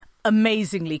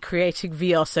amazingly, creating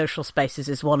VR social spaces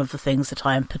is one of the things that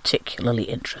I am particularly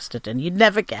interested in. You'd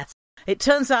never guess. It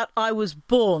turns out I was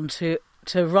born to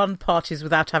run parties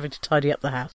without having to tidy up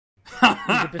the house,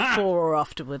 either before or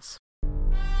afterwards.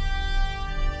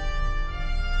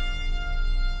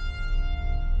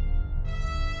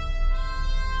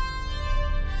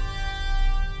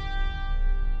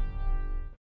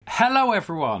 Hello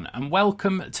everyone, and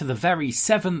welcome to the very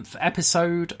 7th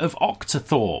episode of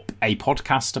Octothorpe, a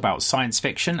podcast about science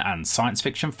fiction and science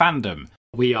fiction fandom.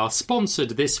 We are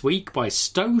sponsored this week by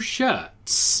Stow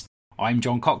Shirts. I'm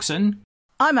John Coxon.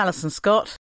 I'm Alison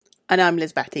Scott. And I'm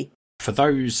Liz Batty. For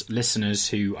those listeners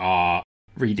who are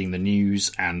reading the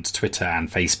news and Twitter and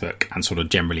Facebook and sort of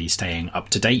generally staying up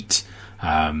to date,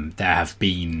 there have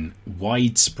been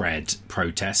widespread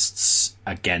protests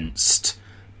against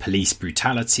police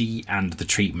brutality and the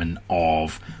treatment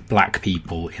of black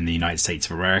people in the United States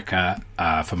of America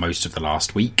for most of the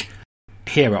last week.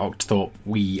 Here at Octothorpe,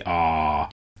 we are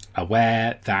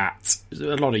aware that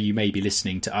a lot of you may be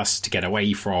listening to us to get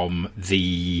away from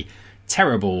the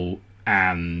terrible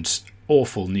and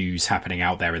awful news happening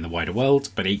out there in the wider world,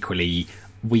 but equally,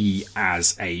 we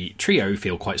as a trio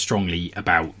feel quite strongly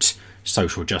about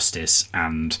social justice,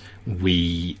 and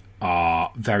we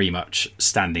are very much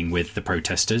standing with the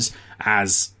protesters.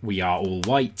 As we are all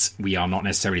white, we are not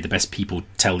necessarily the best people to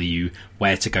tell you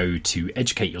where to go to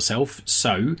educate yourself.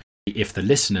 So if the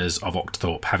listeners of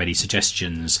Octothorpe have any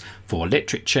suggestions for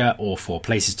literature or for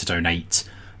places to donate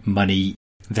money,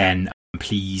 then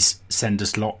please send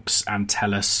us locks and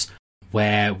tell us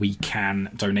where we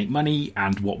can donate money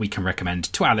and what we can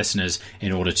recommend to our listeners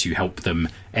in order to help them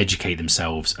educate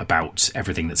themselves about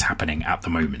everything that's happening at the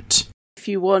moment. If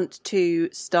you want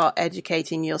to start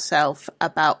educating yourself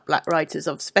about black writers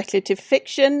of speculative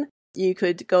fiction, you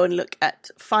could go and look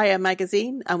at Fire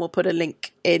magazine, and we'll put a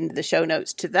link in the show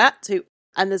notes to that too.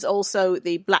 And there's also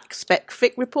the Black Spec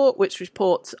Fic report, which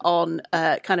reports on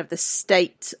kind of the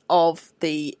state of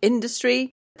the industry.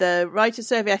 The writer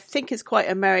survey, I think, is quite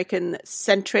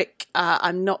American-centric.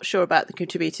 I'm not sure about the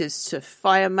contributors to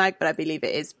Fire Mag, but I believe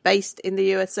it is based in the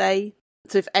USA.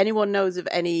 So if anyone knows of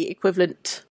any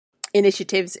equivalent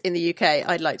initiatives in the UK,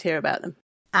 I'd like to hear about them.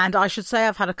 And I should say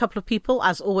I've had a couple of people,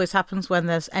 as always happens when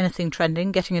there's anything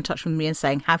trending, getting in touch with me and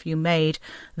saying, have you made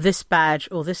this badge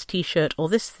or this T-shirt or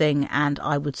this thing? And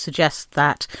I would suggest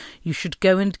that you should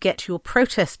go and get your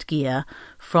protest gear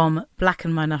from black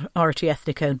and minority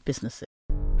ethnic-owned businesses.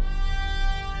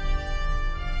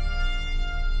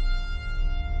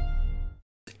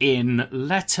 In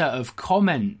letter of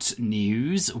comment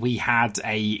news, we had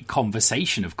a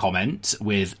conversation of comment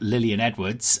with Lillian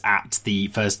Edwards at the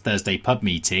First Thursday pub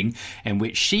meeting, in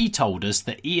which she told us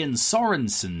that Ian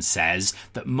Sorensen says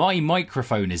that my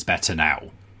microphone is better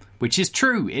now. Which is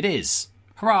true, it is.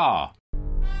 Hurrah!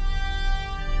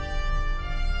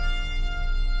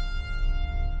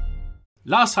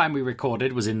 Last time we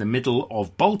recorded was in the middle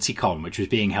of Balticon, which was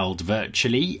being held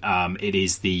virtually. It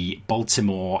is the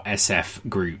Baltimore SF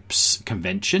Group's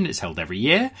convention. It's held every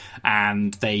year,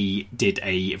 and they did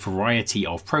a variety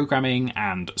of programming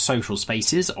and social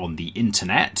spaces on the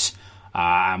internet.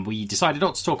 And we decided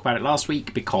not to talk about it last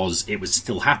week because it was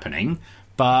still happening.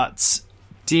 But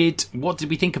what did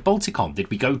we think of Balticon?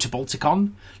 Did we go to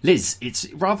Balticon? Liz,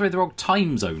 it's rather in the wrong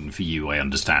time zone for you, I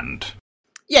understand.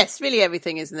 Yes, really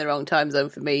everything is in the wrong time zone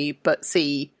for me, but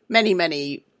see many,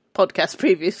 many podcast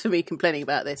previews for me complaining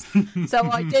about this.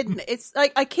 So I didn't. It's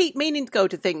like I keep meaning to go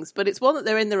to things, but it's one that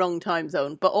they're in the wrong time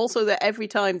zone, but also that every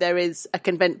time there is a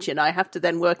convention, I have to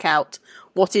then work out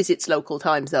what is its local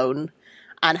time zone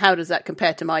and how does that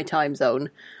compare to my time zone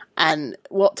and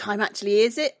what time actually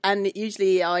is it. And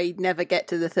usually I never get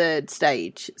to the third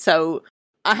stage. So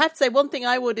I have to say, one thing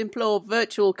I would implore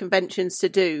virtual conventions to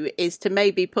do is to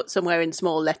maybe put somewhere in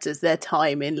small letters their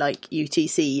time in like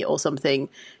UTC or something,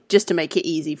 just to make it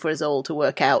easy for us all to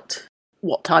work out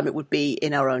what time it would be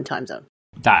in our own time zone.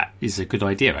 That is a good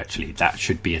idea, actually. That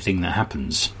should be a thing that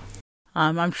happens.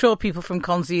 I'm sure people from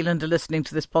Con Zealand are listening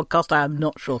to this podcast. I am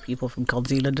not sure people from Con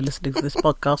Zealand are listening to this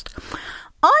podcast.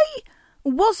 I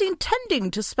was intending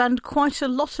to spend quite a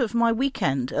lot of my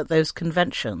weekend at those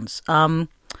conventions.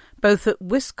 Both at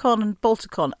WisCon and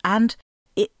Balticon, and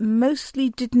it mostly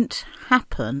didn't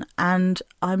happen, and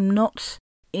I'm not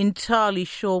entirely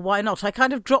sure why not. I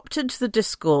kind of dropped into the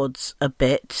Discords a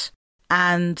bit,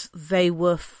 and they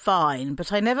were fine,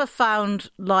 but I never found,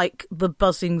 like, the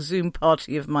buzzing Zoom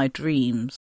party of my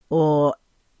dreams, or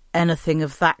anything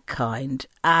of that kind,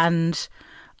 and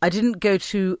I didn't go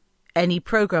to any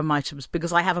programme items,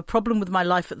 because I have a problem with my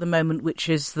life at the moment, which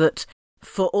is that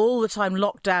for all that I'm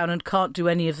locked down and can't do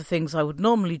any of the things I would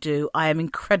normally do, I am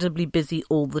incredibly busy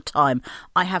all the time.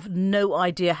 I have no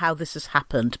idea how this has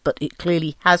happened, but it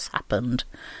clearly has happened.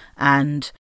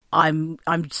 And I'm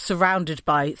surrounded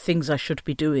by things I should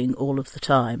be doing all of the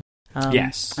time.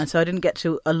 Yes. And so I didn't get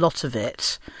to a lot of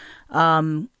it.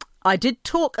 I did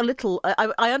talk a little.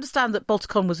 I understand that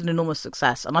Balticon was an enormous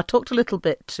success, and I talked a little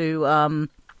bit to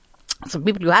some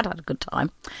people who had a good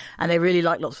time, and they really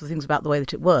liked lots of things about the way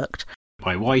that it worked.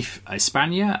 My wife,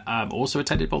 Espania, also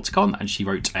attended Balticon, and she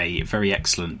wrote a very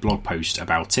excellent blog post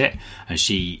about it. And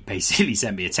she basically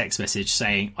sent me a text message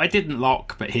saying, I didn't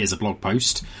lock, but here's a blog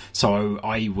post. So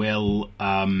I will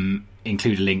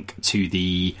include a link to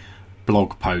the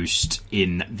blog post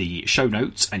in the show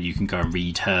notes, and you can go and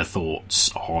read her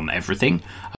thoughts on everything.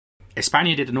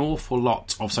 Espania did an awful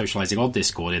lot of socialising on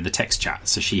Discord in the text chat,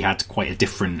 so she had quite a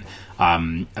different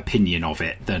opinion of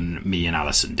it than me and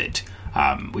Alison did.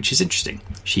 Which is interesting.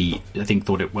 She, I think,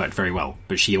 thought it worked very well,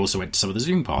 but she also went to some of the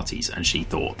Zoom parties, and she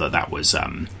thought that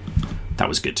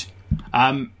was good.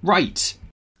 Right.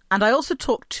 And I also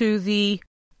talked to the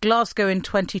Glasgow in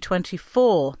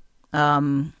 2024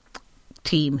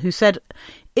 team, who said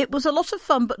it was a lot of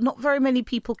fun, but not very many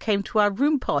people came to our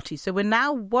room party. So we're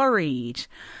now worried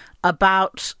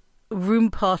about room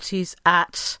parties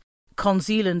at Con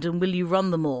Zealand, and will you run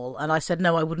them all? And I said,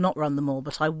 no, I would not run them all,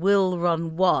 but I will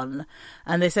run one.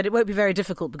 And they said it won't be very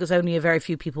difficult because only a very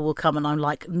few people will come. And I'm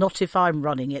like, not if I'm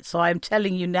running it. So I'm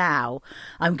telling you now,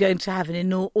 I'm going to have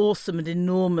an awesome and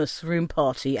enormous room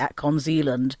party at Con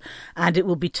Zealand, and it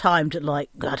will be timed at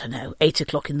 8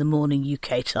 o'clock in the morning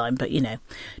UK time. But,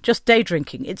 just day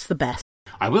drinking. It's the best.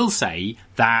 I will say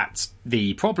that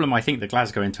the problem I think the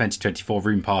Glasgow in 2024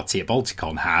 room party at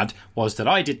Balticon had was that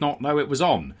I did not know it was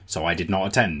on, so I did not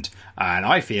attend. And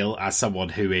I feel, as someone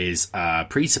who is a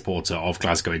pre-supporter of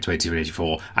Glasgow in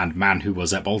 2024 and man who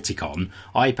was at Balticon,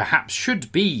 I perhaps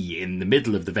should be in the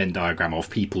middle of the Venn diagram of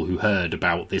people who heard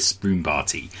about this room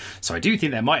party. So I do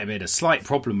think there might have been a slight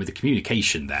problem with the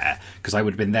communication there, because I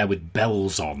would have been there with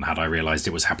bells on had I realised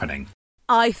it was happening.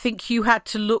 I think you had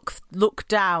to look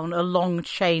down a long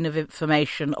chain of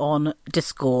information on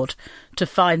Discord to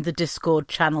find the Discord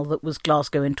channel that was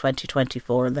Glasgow in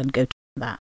 2024 and then go to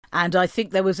that. And I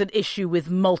think there was an issue with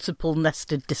multiple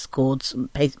nested Discords,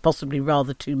 possibly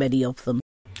rather too many of them.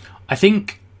 I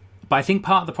think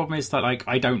part of the problem is that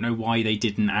I don't know why they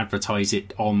didn't advertise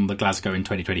it on the Glasgow in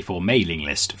 2024 mailing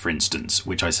list, for instance,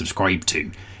 which I subscribe to.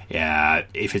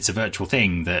 If it's a virtual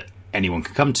thing that anyone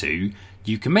can come to,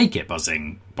 you can make it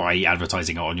buzzing by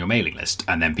advertising it on your mailing list,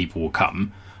 and then people will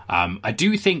come. I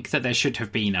do think that there should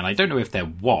have been, and I don't know if there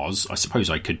was, I suppose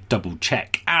I could double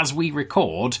check as we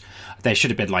record, there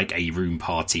should have been a room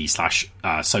party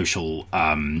 / social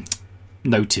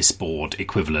notice board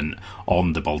equivalent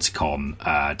on the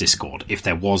Balticon Discord. If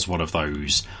there was one of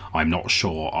those, I'm not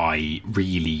sure I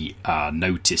really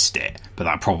noticed it, but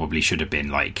that probably should have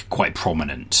been quite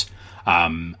prominent.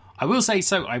 I will say,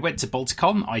 so I went to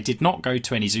Balticon. I did not go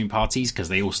to any Zoom parties because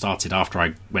they all started after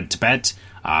I went to bed.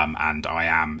 And I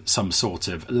am some sort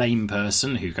of lame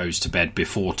person who goes to bed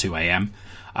before 2 a.m.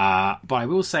 But I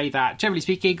will say that, generally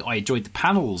speaking, I enjoyed the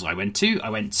panels I went to. I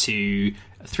went to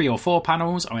 3 or 4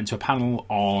 panels. I went to a panel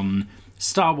on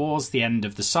Star Wars, The End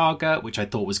of the Saga, which I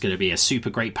thought was going to be a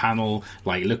super great panel,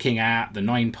 looking at the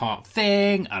 9-part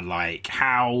thing and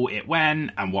how it went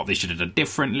and what they should have done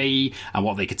differently and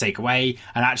what they could take away,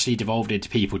 and actually devolved into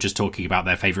people just talking about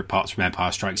their favourite parts from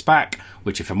Empire Strikes Back,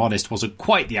 which, if I'm honest, wasn't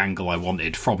quite the angle I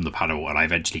wanted from the panel, and I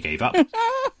eventually gave up.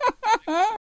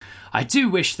 I do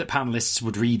wish that panellists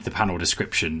would read the panel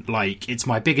description. It's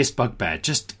my biggest bugbear.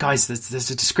 Just, guys, there's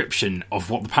a description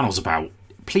of what the panel's about.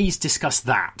 Please discuss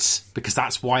that, because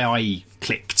that's why I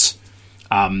clicked.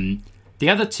 The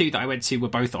other 2 that I went to were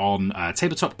both on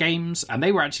tabletop games, and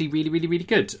they were actually really, really, really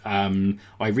good. I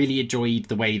really enjoyed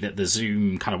the way that the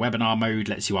Zoom kind of webinar mode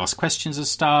lets you ask questions and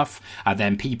stuff, and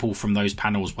then people from those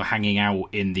panels were hanging out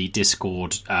in the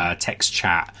Discord text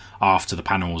chat after the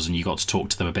panels, and you got to talk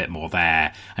to them a bit more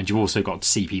there, and you also got to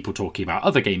see people talking about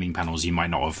other gaming panels you might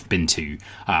not have been to,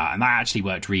 and that actually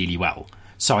worked really well.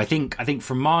 So I think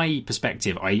from my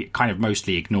perspective, I kind of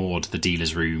mostly ignored the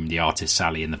dealer's room, the artist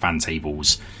alley, and the fan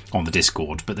tables on the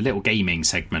Discord, but the little gaming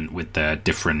segment with the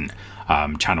different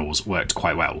channels worked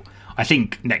quite well. I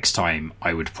think next time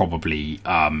I would probably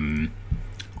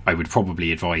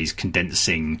advise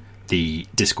condensing the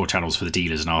Discord channels for the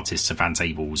dealers and artists and fan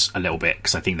tables a little bit,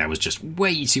 because I think there was just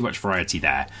way too much variety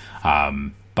there.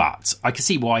 But I can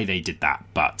see why they did that,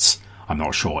 but I'm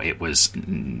not sure it was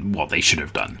what they should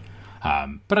have done.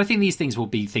 But I think these things will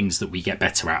be things that we get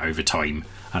better at over time.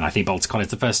 And I think Balticon is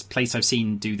the first place I've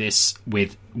seen do this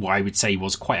with what I would say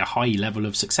was quite a high level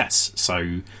of success.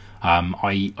 So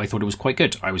I thought it was quite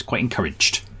good. I was quite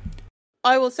encouraged.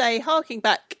 I will say, harking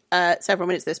back several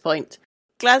minutes at this point,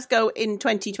 Glasgow in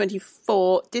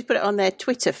 2024 did put it on their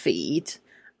Twitter feed.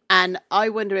 And I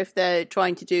wonder if they're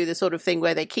trying to do the sort of thing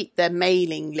where they keep their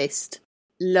mailing list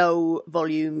low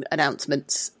volume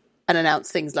announcements and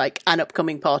announce things like an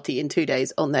upcoming party in 2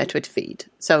 days on their Twitter feed.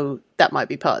 So that might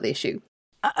be part of the issue.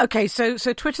 Okay, so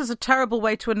Twitter's a terrible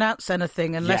way to announce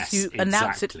anything unless you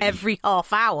announce it every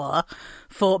half hour,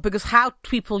 because how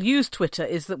people use Twitter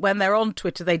is that when they're on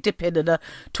Twitter, they dip in and a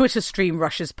Twitter stream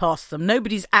rushes past them.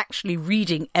 Nobody's actually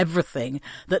reading everything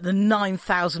that the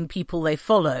 9,000 people they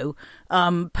follow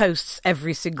posts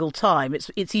every single time.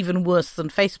 It's even worse than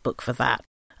Facebook for that.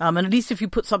 And at least if you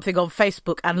put something on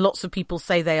Facebook and lots of people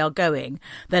say they are going,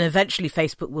 then eventually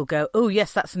Facebook will go, oh,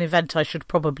 yes, that's an event I should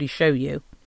probably show you.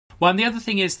 Well, and the other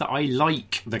thing is that I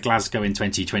like the Glasgow in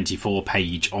 2024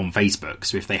 page on Facebook.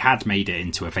 So if they had made it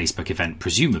into a Facebook event,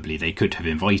 presumably they could have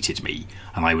invited me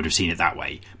and I would have seen it that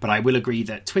way. But I will agree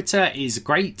that Twitter is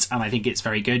great and I think it's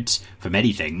very good for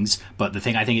many things. But the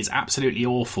thing I think it's absolutely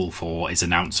awful for is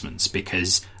announcements,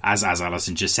 because as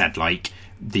Alison just said, like,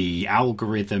 the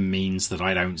algorithm means that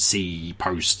I don't see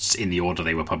posts in the order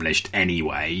they were published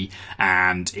anyway.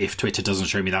 And if Twitter doesn't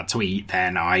show me that tweet,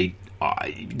 then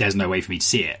there's no way for me to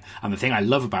see it. And the thing I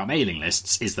love about mailing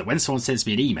lists is that when someone sends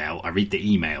me an email, I read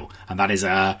the email, and that is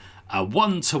a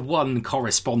one-to-one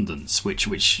correspondence, which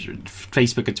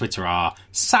Facebook and Twitter are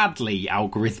sadly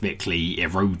algorithmically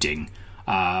eroding.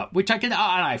 Which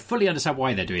I fully understand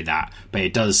why they're doing that, but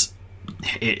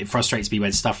it frustrates me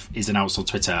when stuff is announced on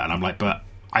Twitter, and I'm like, but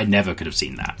I never could have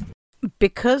seen that.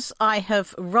 Because I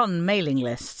have run mailing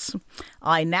lists,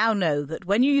 I now know that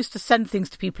when you used to send things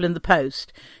to people in the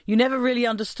post, you never really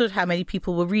understood how many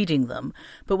people were reading them.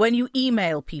 But when you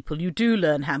email people, you do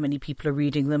learn how many people are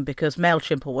reading them, because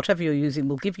MailChimp or whatever you're using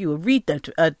will give you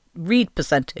a read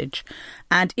percentage.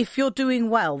 And if you're doing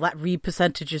well, that read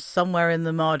percentage is somewhere in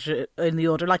the margin, in the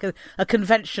order. Like a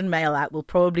convention mail out will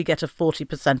probably get a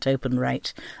 40% open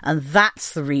rate. And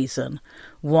that's the reason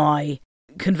why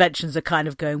conventions are kind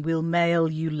of going, we'll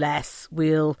mail you less,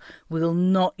 we'll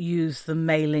not use the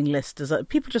mailing list as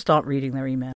people just aren't reading their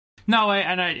email. No,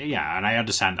 I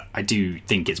understand. I do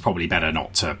think it's probably better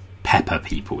not to pepper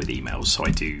people with emails, so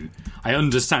I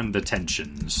understand the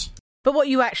tensions. But what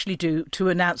you actually do to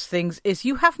announce things is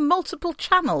you have multiple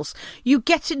channels. You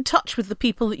get in touch with the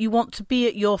people that you want to be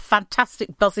at your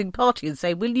fantastic buzzing party and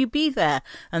say, will you be there?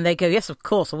 And they go, yes, of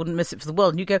course, I wouldn't miss it for the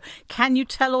world. And you go, can you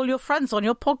tell all your friends on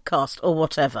your podcast or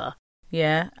whatever?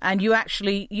 Yeah, and you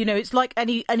actually, it's like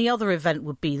any other event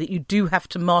would be, that you do have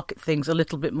to market things a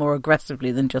little bit more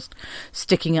aggressively than just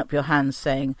sticking up your hands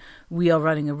saying, we are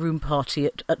running a room party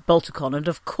at Balticon. And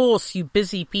of course, you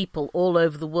busy people all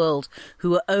over the world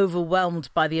who are overwhelmed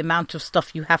by the amount of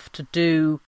stuff you have to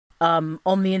do on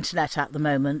the internet at the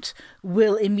moment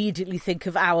will immediately think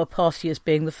of our party as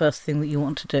being the first thing that you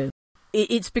want to do.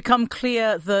 It's become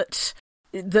clear that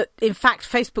in fact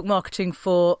Facebook marketing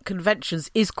for conventions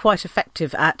is quite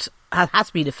effective has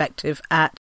been effective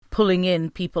at pulling in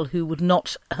people who would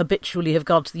not habitually have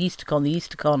gone to the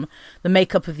EasterCon. The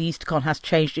makeup of the EasterCon has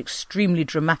changed extremely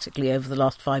dramatically over the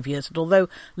last 5 years, and although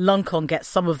LungCon gets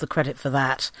some of the credit for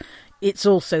that, it's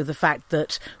also the fact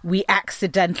that we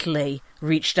accidentally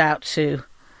reached out to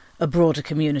a broader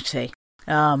community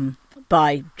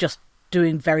by just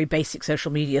doing very basic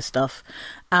social media stuff,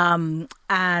 and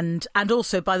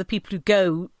also by the people who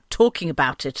go talking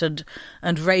about it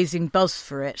and raising buzz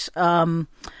for it. And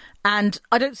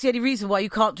I don't see any reason why you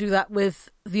can't do that with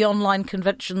the online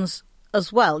conventions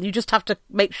as well. You just have to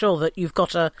make sure that you've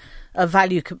got a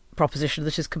value proposition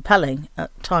that is compelling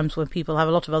at times when people have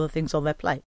a lot of other things on their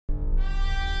plate.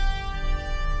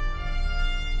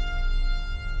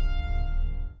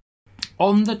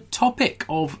 On the topic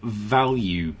of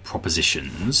value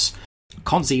propositions,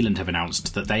 Con Zealand have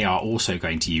announced that they are also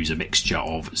going to use a mixture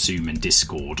of Zoom and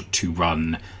Discord to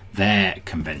run their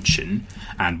convention.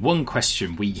 And one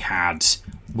question we had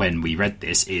when we read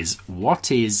this is,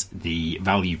 what is the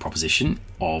value proposition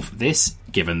of this,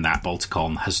 given that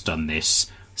Balticon has done this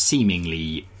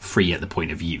seemingly free at the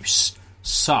point of use?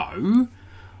 So,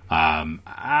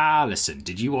 Alison,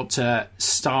 did you want to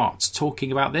start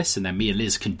talking about this, and then me and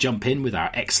Liz can jump in with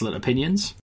our excellent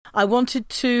opinions? I wanted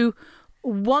to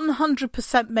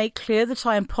 100% make clear that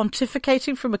I am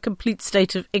pontificating from a complete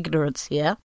state of ignorance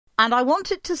here. And I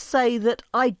wanted to say that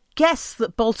I guess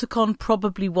that Balticon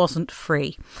probably wasn't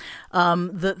free.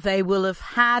 That they will have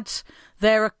had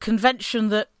their convention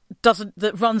that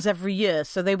runs every year.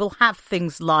 So they will have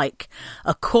things like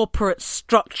a corporate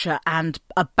structure and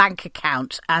a bank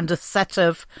account and a set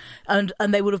of, and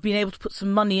they would have been able to put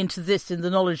some money into this in the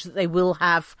knowledge that they will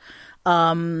have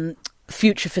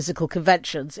future physical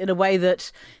conventions in a way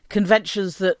that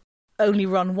conventions that only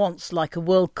run once, like a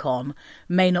Worldcon,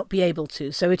 may not be able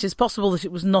to. So it is possible that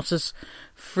it was not as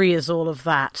free as all of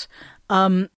that.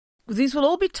 These will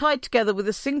all be tied together with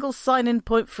a single sign-in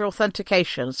point for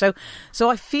authentication. So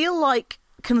I feel like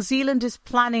Conzealand is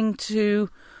planning to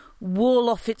wall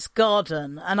off its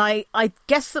garden. And I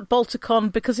guess that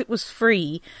Balticon, because it was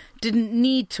free, didn't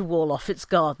need to wall off its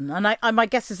garden. And my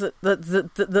guess is that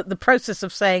the process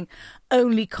of saying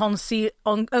only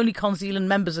Conzealand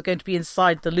members are going to be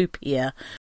inside the loop here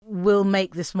will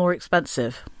make this more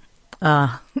expensive.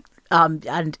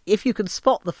 And if you can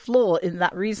spot the flaw in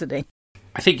that reasoning.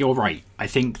 I think you're right. I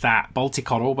think that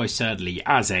Balticon almost certainly,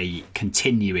 as a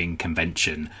continuing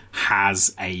convention,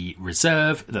 has a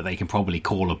reserve that they can probably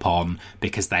call upon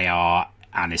because they are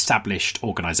an established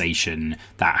organisation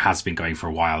that has been going for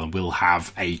a while and will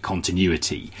have a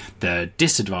continuity. The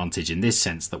disadvantage in this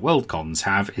sense that Worldcons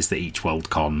have is that each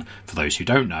Worldcon, for those who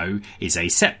don't know, is a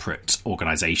separate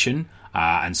organisation.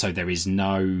 And so there is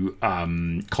no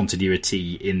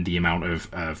continuity in the amount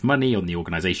of money on the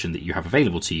organisation that you have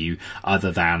available to you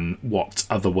other than what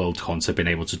other Worldcons have been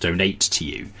able to donate to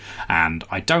you. And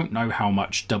I don't know how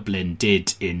much Dublin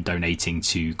did in donating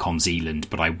to Conzealand,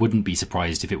 but I wouldn't be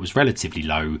surprised if it was relatively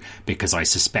low because I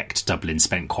suspect Dublin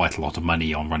spent quite a lot of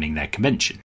money on running their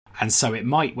convention. And so it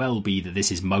might well be that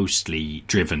this is mostly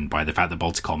driven by the fact that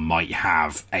Balticon might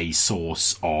have a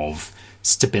source of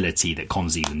stability that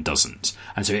Conzealand doesn't.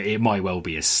 And so it might well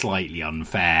be a slightly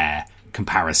unfair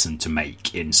comparison to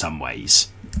make in some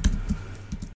ways.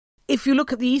 If you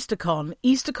look at the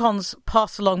Eastercons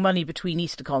pass along money between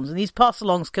Eastercons, and these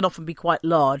pass-alongs can often be quite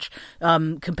large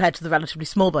compared to the relatively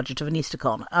small budget of an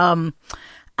Eastercon.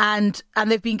 And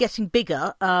they've been getting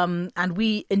bigger, and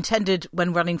we intended,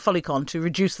 when running Follycon, to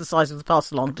reduce the size of the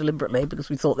pass-along deliberately because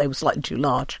we thought they were slightly too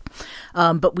large.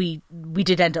 But we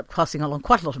did end up passing along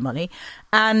quite a lot of money.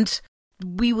 And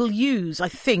we will use, I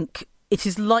think, it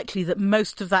is likely that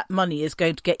most of that money is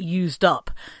going to get used up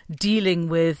dealing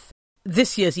with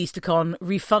this year's Eastercon,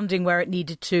 refunding where it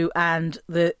needed to and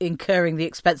incurring the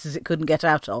expenses it couldn't get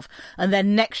out of. And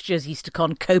then next year's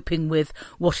Eastercon coping with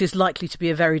what is likely to be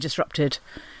a very disrupted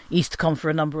Eastercon for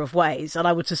a number of ways. And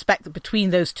I would suspect that between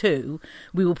those two,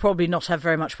 we will probably not have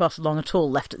very much pass along at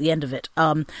all left at the end of it.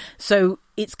 So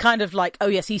it's kind of like, oh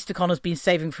yes, Eastercon has been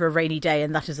saving for a rainy day,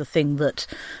 and that is a thing that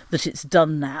it's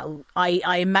done now.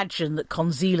 I imagine that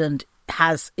Conzealand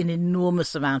has an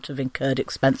enormous amount of incurred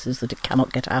expenses that it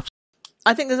cannot get out.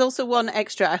 I think there's also one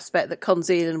extra aspect that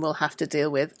Conzealand will have to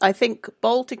deal with. I think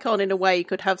Balticon, in a way,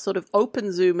 could have sort of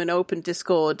open Zoom and open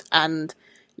Discord and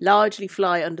largely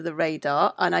fly under the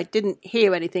radar. And I didn't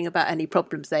hear anything about any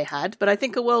problems they had. But I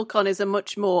think a Worldcon is a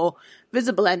much more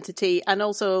visible entity. And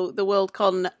also the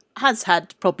Worldcon has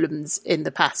had problems in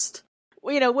the past.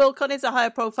 You know, Worldcon is a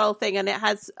higher profile thing, and it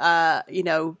has,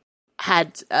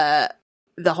 had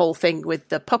the whole thing with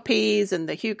the puppies and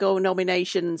the Hugo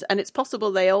nominations. And it's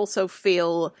possible they also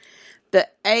feel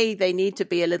that, A, they need to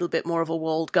be a little bit more of a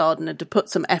walled garden and to put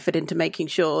some effort into making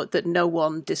sure that no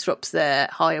one disrupts their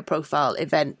higher profile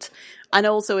event. And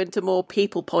also into more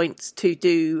people points to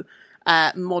do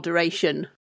moderation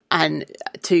and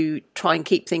to try and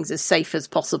keep things as safe as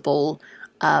possible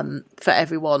for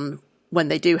everyone when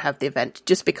they do have the event,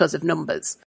 just because of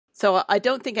numbers. So I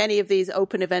don't think any of these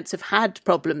open events have had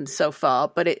problems so far,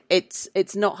 but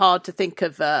it's not hard to think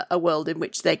of a world in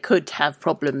which they could have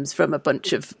problems from a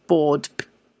bunch of bored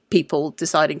people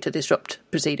deciding to disrupt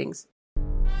proceedings.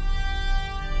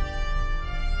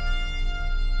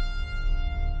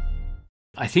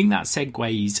 I think that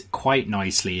segues quite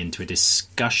nicely into a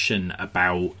discussion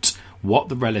about what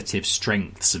the relative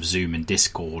strengths of Zoom and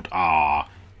Discord are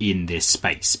in this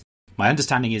space. My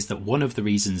understanding is that one of the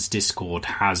reasons Discord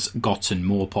has gotten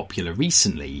more popular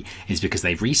recently is because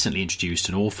they've recently introduced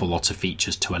an awful lot of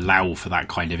features to allow for that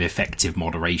kind of effective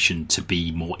moderation to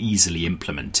be more easily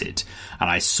implemented.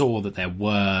 And I saw that there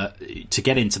were, to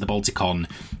get into the Balticon,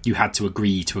 you had to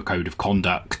agree to a code of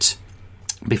conduct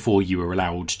before you were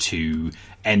allowed to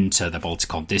enter the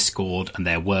Balticon Discord, and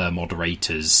there were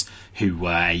moderators who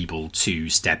were able to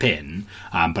step in.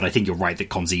 But I think you're right that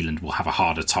Conzealand will have a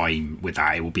harder time with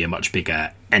that. It will be a much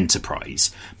bigger enterprise.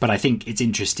 But I think it's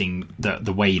interesting that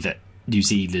the way that New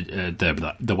Zealand,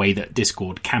 the way that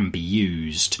Discord can be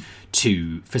used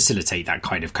to facilitate that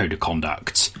kind of code of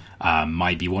conduct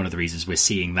might be one of the reasons we're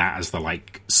seeing that as the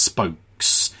spoke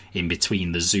blocks in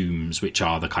between the Zooms, which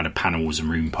are the kind of panels and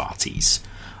room parties.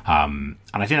 And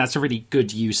I think that's a really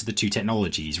good use of the two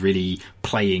technologies, really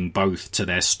playing both to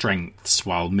their strengths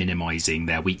while minimising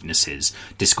their weaknesses.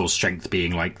 Discord's strength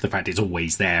being like the fact it's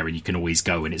always there and you can always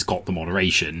go and it's got the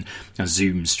moderation. And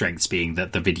Zoom's strengths being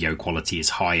that the video quality is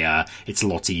higher, it's a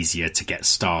lot easier to get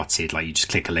started, like you just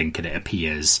click a link and it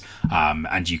appears,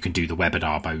 and you can do the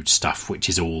webinar mode stuff, which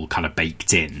is all kind of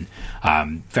baked in,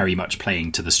 very much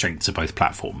playing to the strengths of both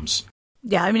platforms.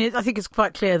 Yeah, I mean, I think it's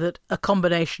quite clear that a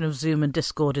combination of Zoom and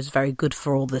Discord is very good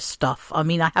for all this stuff. I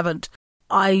mean,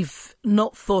 I've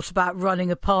not thought about running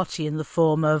a party in the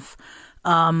form of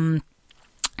having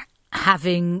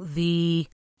the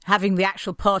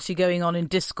actual party going on in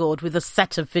Discord with a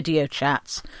set of video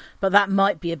chats, but that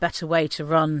might be a better way to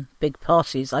run big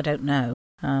parties. I don't know.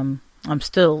 I'm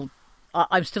still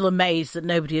amazed that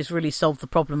nobody has really solved the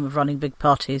problem of running big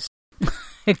parties.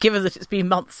 Given that it's been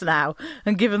months now,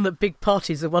 and given that big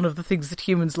parties are one of the things that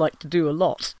humans like to do a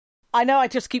lot. I know I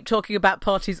just keep talking about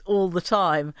parties all the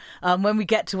time. When we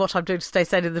get to what I'm doing to stay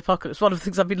sane in the apocalypse, one of the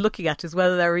things I've been looking at is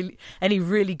whether there are any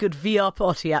really good VR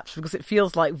party apps, because it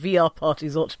feels like VR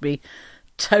parties ought to be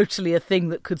totally a thing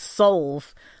that could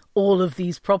solve all of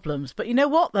these problems. But you know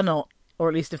what? They're not. Or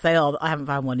at least if they are, I haven't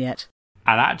found one yet.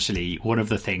 And actually, one of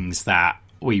the things that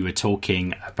we were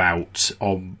talking about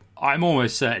I'm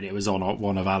almost certain it was on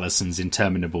one of Alison's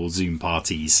interminable Zoom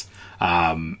parties,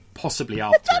 possibly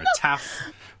after a TAF,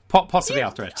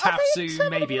 after a TAF Zoom,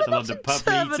 maybe at the London Pub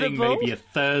meeting, maybe a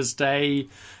Thursday.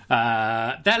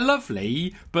 They're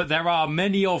lovely, but there are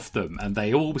many of them, and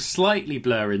they all slightly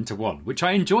blur into one, which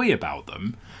I enjoy about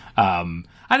them. And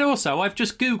also, I've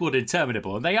just Googled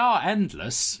interminable, and they are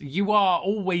endless. You are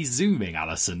always Zooming,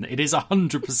 Alison. It is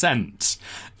 100%.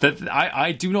 That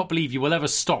I do not believe you will ever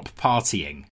stop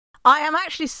partying. I am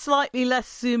actually slightly less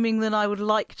Zooming than I would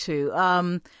like to.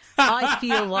 I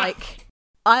feel like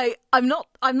I'm not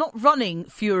running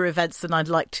fewer events than I'd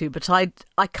like to, but I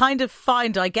kind of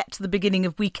find I get to the beginning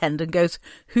of weekend and goes,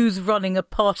 who's running a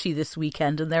party this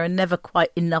weekend? And there are never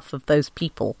quite enough of those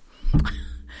people.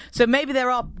 So maybe there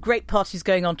are great parties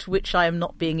going on to which I am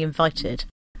not being invited,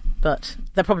 but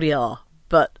there probably are.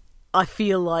 But I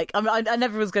feel like I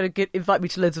never was going to invite me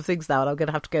to loads of things now, and I'm going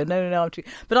to have to go, no, I'm too...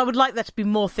 But I would like there to be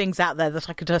more things out there that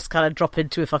I could just kind of drop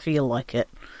into if I feel like it,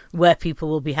 where people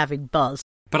will be having buzz.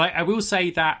 But I will say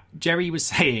that Jerry was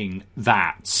saying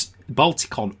that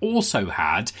Balticon also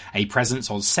had a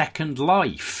presence on Second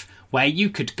Life, where you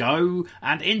could go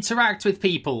and interact with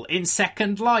people in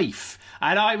Second Life.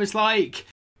 And I was like...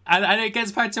 And it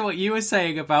gets back to what you were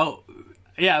saying about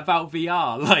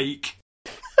VR, like...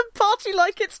 Party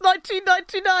like it's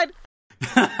 1999.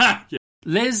 Yeah.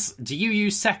 Liz, do you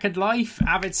use Second Life?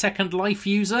 Avid Second Life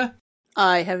user?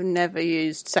 I have never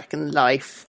used Second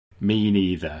Life. Me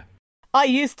neither. I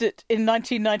used it in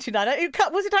 1999.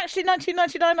 Was it actually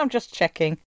 1999? I'm just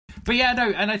checking. But yeah, no,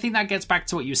 and I think that gets back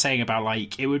to what you were saying about,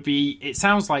 like, it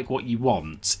sounds like what you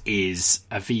want is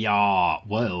a VR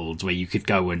world where you could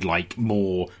go and, like,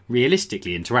 more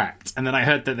realistically interact. And then I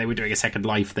heard that they were doing a Second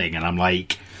Life thing, and I'm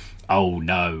like... Oh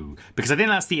no, because I think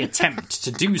that's the attempt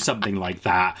to do something like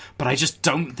that, but I just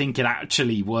don't think it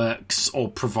actually works or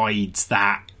provides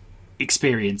that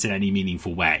experience in any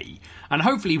meaningful way. And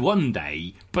hopefully one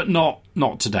day, but not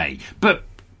today. But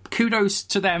kudos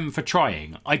to them for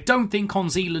trying. I don't think Con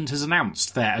Zealand has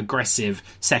announced their aggressive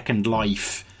Second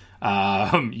Life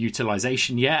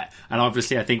utilisation yet, and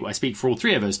obviously I think I speak for all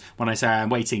three of us when I say I'm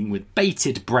waiting with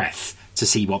bated breath to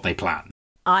see what they plan.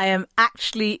 I am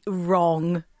actually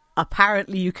wrong.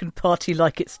 Apparently you can party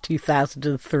like it's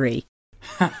 2003.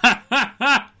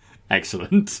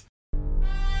 Excellent.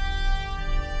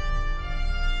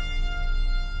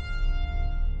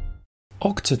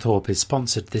 Octothorpe is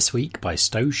sponsored this week by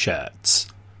Stow Shirts.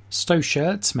 Stow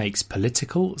Shirts makes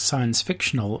political, science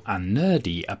fictional and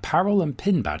nerdy apparel and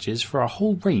pin badges for a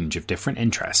whole range of different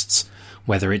interests.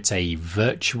 Whether it's a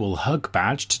virtual hug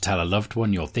badge to tell a loved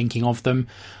one you're thinking of them,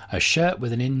 a shirt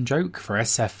with an in-joke for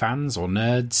SF fans or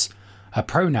nerds, a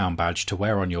pronoun badge to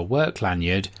wear on your work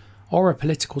lanyard, or a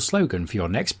political slogan for your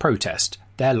next protest,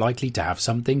 they're likely to have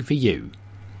something for you.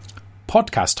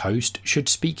 Podcast host should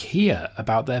speak here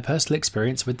about their personal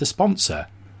experience with the sponsor.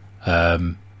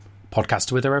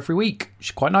 Podcast with her every week.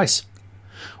 She's quite nice.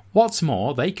 What's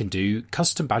more, they can do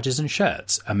custom badges and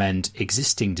shirts, amend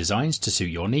existing designs to suit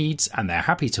your needs, and they're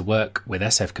happy to work with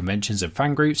SF conventions and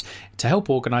fan groups to help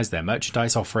organise their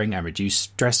merchandise offering and reduce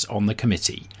stress on the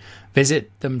committee.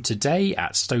 Visit them today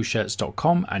at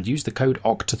stowshirts.com and use the code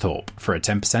Octothorpe for a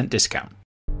 10% discount.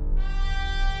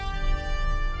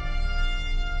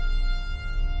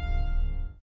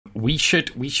 we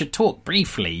should talk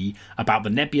briefly about the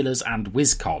Nebulas and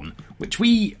WizCon, which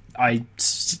I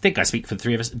think I speak for the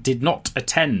three of us, did not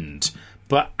attend.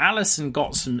 But Alison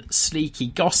got some sneaky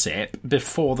gossip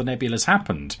before the Nebulas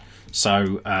happened.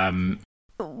 So,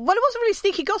 well, it wasn't really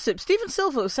sneaky gossip. Stephen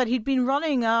Silver said he'd been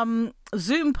running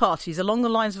Zoom parties along the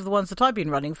lines of the ones that I've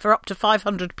been running for up to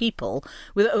 500 people.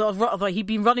 He'd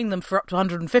been running them for up to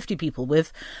 150 people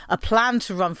with a plan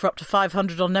to run for up to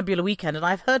 500 on Nebula Weekend, and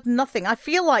I've heard nothing. I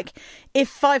feel like if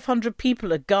 500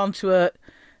 people had gone to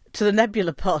the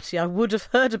Nebula party, I would have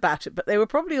heard about it, but they were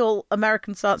probably all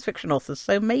American science fiction authors,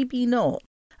 so maybe not.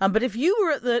 But if you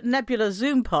were at the Nebula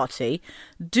Zoom party,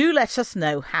 do let us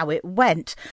know how it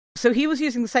went. So he was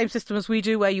using the same system as we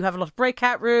do, where you have a lot of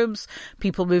breakout rooms,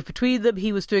 people move between them.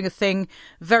 He was doing a thing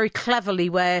very cleverly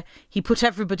where he put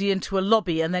everybody into a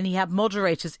lobby, and then he had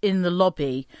moderators in the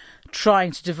lobby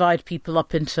trying to divide people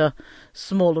up into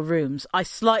smaller rooms. I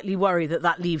slightly worry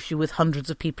that leaves you with hundreds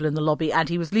of people in the lobby, and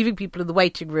he was leaving people in the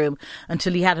waiting room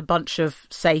until he had a bunch of,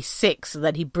 say, 6, and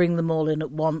then he'd bring them all in at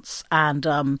once and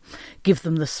give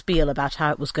them the spiel about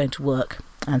how it was going to work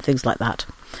and things like that.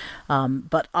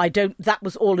 But that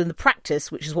was all in the practice,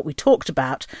 which is what we talked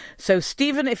about. So,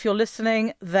 Stephen, if you're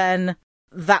listening, then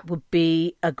that would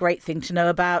be a great thing to know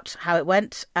about how it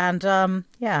went. And,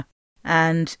 yeah.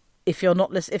 And if you're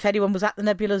not if anyone was at the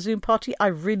Nebula Zoom party, I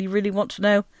really, really want to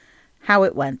know how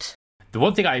it went. The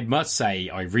one thing I must say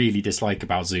I really dislike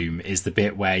about Zoom is the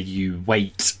bit where you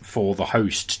wait for the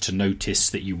host to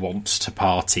notice that you want to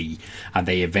party and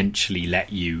they eventually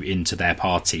let you into their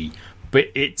party. But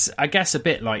it's, I guess, a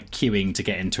bit like queuing to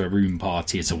get into a room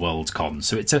party at a Worldcon.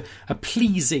 So it's a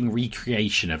pleasing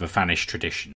recreation of a Fanish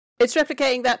tradition. It's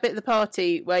replicating that bit of the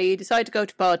party where you decide to go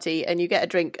to party and you get a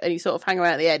drink and you sort of hang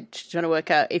around at the edge trying to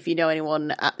work out if you know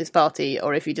anyone at this party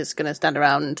or if you're just going to stand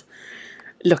around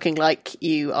looking like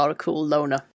you are a cool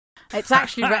loner. It's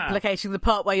actually replicating the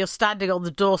part where you're standing on the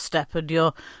doorstep and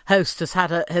your host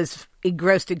has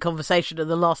engrossed in conversation and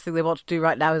the last thing they want to do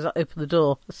right now is open the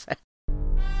door. So.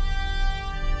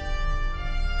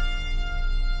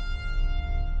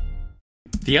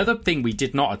 The other thing we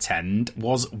did not attend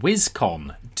was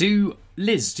WizCon.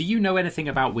 Liz, do you know anything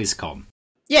about WizCon?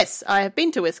 Yes, I have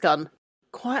been to WizCon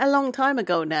quite a long time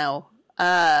ago now.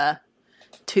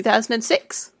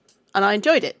 2006. And I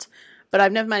enjoyed it. But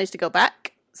I've never managed to go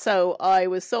back. So I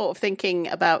was sort of thinking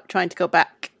about trying to go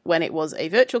back when it was a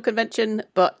virtual convention,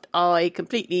 but I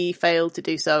completely failed to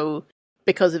do so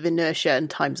because of inertia and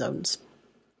time zones.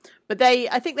 But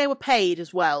I think they were paid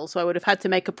as well, so I would have had to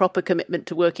make a proper commitment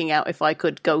to working out if I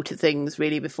could go to things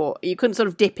really before. You couldn't sort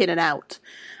of dip in and out.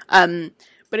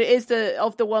 But it is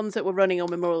of the ones that were running on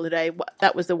Memorial Day,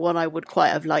 that was the one I would quite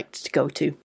have liked to go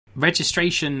to.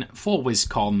 Registration for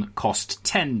WizCon cost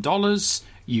 $10.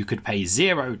 You could pay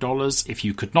 $0 if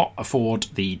you could not afford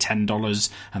the $10,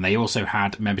 and they also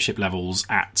had membership levels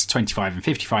at $25 and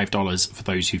 $55 for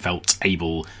those who felt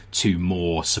able to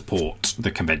more support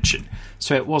the convention.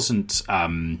 So it wasn't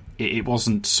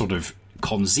sort of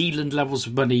Con Zealand levels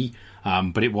of money,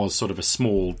 but it was sort of a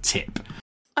small tip.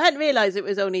 I hadn't realised it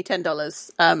was only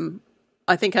 $10.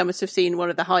 I think I must have seen one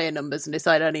of the higher numbers and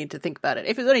decided I need to think about it.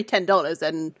 If it was only $10,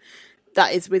 then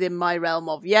that is within my realm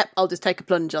of, yep, I'll just take a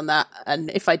plunge on that. And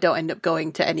if I don't end up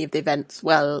going to any of the events,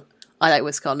 well, I like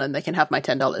WizCon and they can have my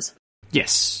 $10.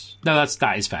 Yes. No,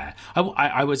 that is fair.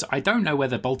 I don't know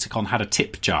whether Balticon had a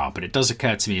tip jar, but it does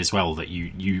occur to me as well that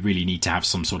you really need to have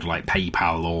some sort of like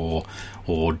PayPal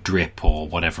or Drip or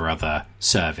whatever other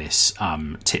service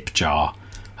tip jar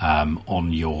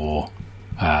on your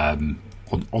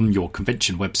on your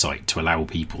convention website to allow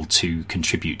people to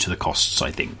contribute to the costs,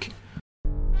 I think.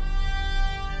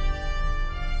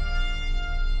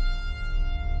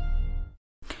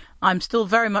 I'm still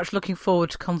very much looking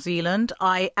forward to Con Zealand.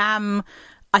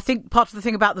 I think part of the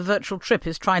thing about the virtual trip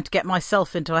is trying to get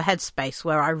myself into a headspace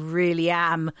where I really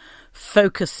am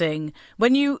focusing.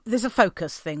 There's a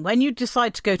focus thing. When you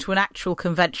decide to go to an actual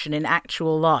convention in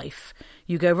actual life,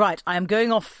 you go, right, I am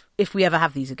going off, if we ever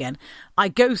have these again, I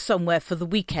go somewhere for the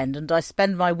weekend and I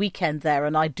spend my weekend there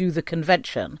and I do the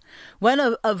convention. When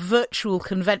a virtual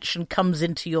convention comes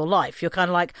into your life, you're kind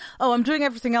of like, oh, I'm doing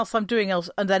everything else I'm doing else,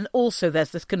 and then also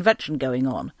there's this convention going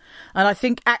on. And I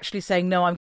think actually saying, no,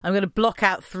 I'm going to block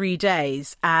out 3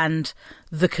 days and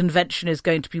the convention is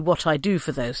going to be what I do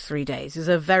for those 3 days is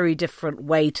a very different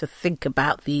way to think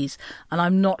about these. And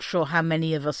I'm not sure how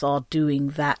many of us are doing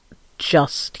that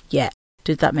just yet.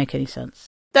 Did that make any sense?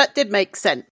 That did make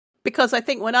sense. Because I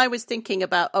think when I was thinking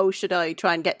about, should I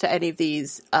try and get to any of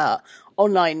these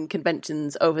online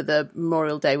conventions over the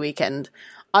Memorial Day weekend,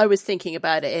 I was thinking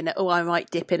about it in, I might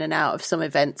dip in and out of some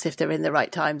events if they're in the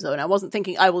right time zone. I wasn't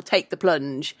thinking I will take the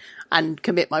plunge and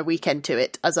commit my weekend to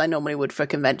it as I normally would for a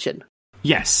convention.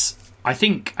 Yes, I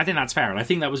think that's fair. And I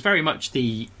think that was very much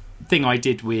the thing I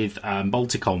did with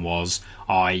Balticon was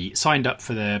I signed up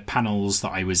for the panels that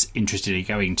I was interested in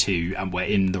going to and were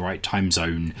in the right time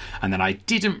zone, and then I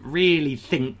didn't really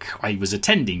think I was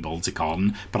attending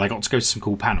Balticon, but I got to go to some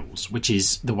cool panels, which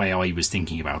is the way I was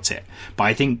thinking about it. But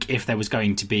I think if there was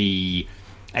going to be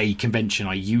a convention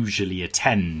I usually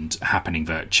attend happening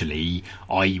virtually,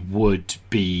 I would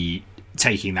be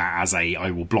taking that as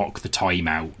I will block the time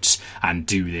out and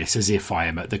do this as if I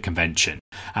am at the convention.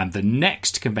 And the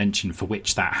next convention for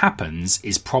which that happens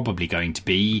is probably going to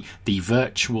be the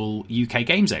virtual UK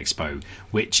Games Expo,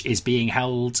 which is being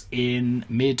held in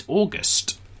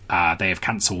mid-August. They have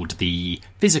cancelled the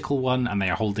physical one and they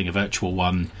are holding a virtual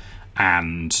one,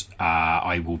 and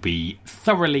I will be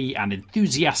thoroughly and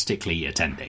enthusiastically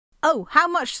attending. Oh, how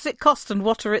much does it cost and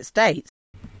what are its dates?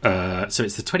 So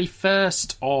it's the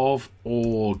 21st of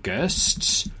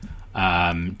August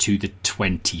to the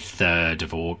 23rd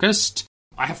of August.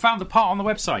 I have found the part on the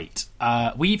website.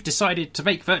 We've decided to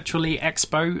make Virtually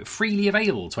Expo freely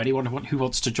available to anyone who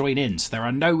wants to join in. So there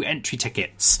are no entry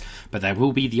tickets, but there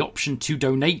will be the option to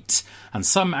donate. And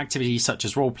some activities such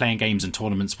as role-playing games and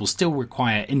tournaments will still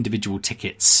require individual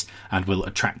tickets and will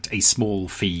attract a small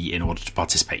fee in order to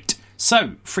participate.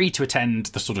 So, free to attend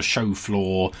the sort of show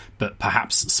floor, but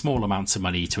perhaps small amounts of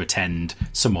money to attend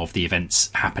some of the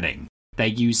events happening. They're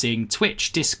using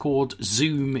Twitch, Discord,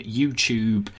 Zoom,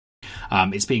 YouTube.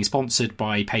 It's being sponsored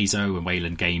by Paizo and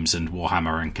Wayland Games and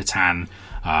Warhammer and Catan.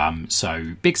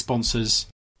 So, big sponsors.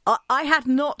 I had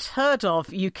not heard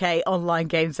of UK Online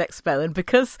Games Expo, and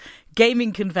because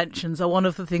gaming conventions are one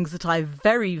of the things that I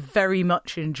very, very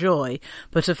much enjoy,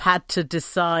 but have had to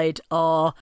decide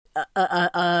are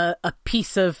a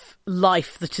piece of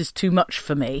life that is too much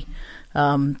for me.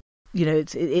 I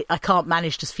can't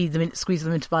manage to squeeze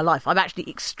them into my life. I'm actually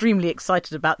extremely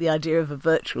excited about the idea of a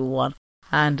virtual one,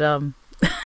 and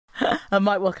I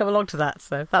might well come along to that.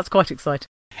 So that's quite exciting.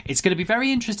 It's going to be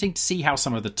very interesting to see how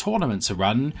some of the tournaments are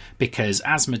run, because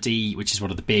Asmodee, which is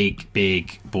one of the big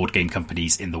board game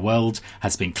companies in the world,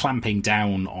 has been clamping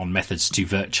down on methods to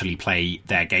virtually play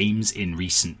their games in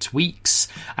recent weeks,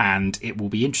 and it will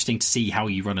be interesting to see how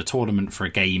you run a tournament for a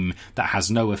game that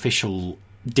has no official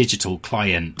digital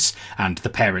client and the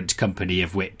parent company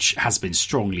of which has been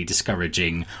strongly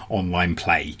discouraging online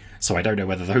play. So I don't know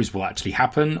whether those will actually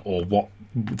happen or what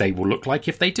they will look like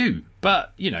if they do.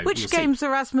 But, which games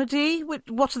are Asmodee?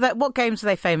 What games are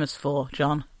they famous for,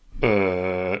 John?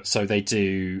 So they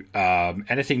do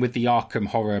anything with the Arkham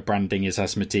Horror branding is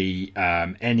Asmodee.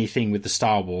 Anything with the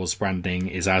Star Wars branding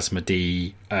is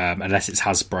Asmodee, unless it's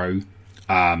Hasbro.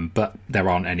 But there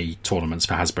aren't any tournaments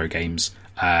for Hasbro games.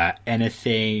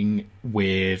 Anything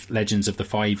with Legends of the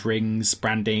Five Rings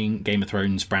branding, Game of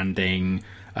Thrones branding,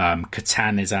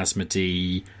 Catan is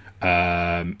Asmodee.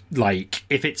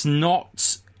 If it's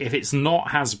not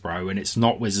Hasbro and it's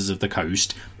not Wizards of the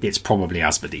Coast, it's probably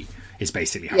Asmodee. Is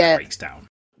basically how it breaks down.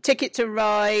 Ticket to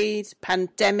Ride,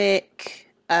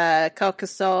 Pandemic,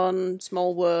 Carcassonne,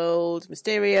 Small World,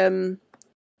 Mysterium.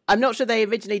 I'm not sure they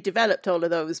originally developed all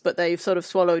of those, but they've sort of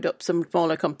swallowed up some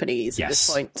smaller companies at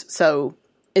this point. So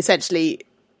essentially,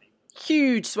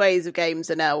 huge swathes of games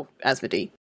are now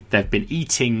Asmodee. They've been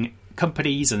eating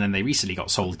companies, and then they recently got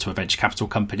sold to a venture capital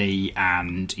company,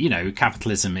 and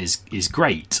capitalism is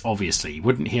great, obviously,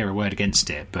 wouldn't hear a word against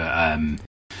it,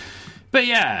 but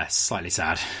yeah, slightly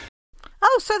sad.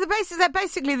 Oh, so they're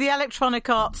basically the Electronic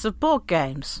Arts of board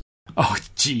games. Oh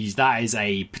geez, that is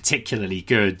a particularly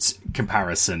good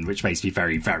comparison, which makes me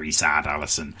very, very sad,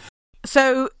 Alison.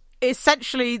 So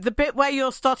essentially, the bit where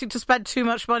you're starting to spend too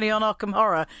much money on Arkham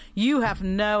Horror, you have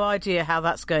no idea how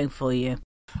that's going for you.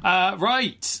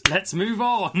 Right, let's move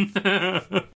on.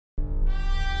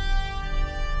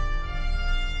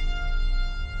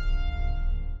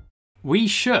 We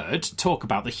should talk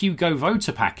about the Hugo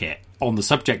voter packet on the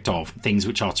subject of things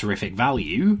which are terrific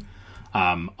value.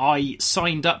 I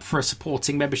signed up for a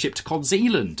supporting membership to Con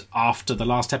Zealand after the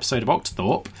last episode of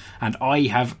Octothorpe, and I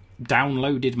have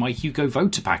downloaded my Hugo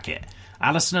voter packet.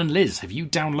 Alison and Liz, have you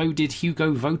downloaded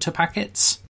Hugo voter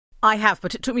packets? I have,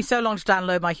 but it took me so long to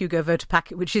download my Hugo voter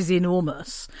packet, which is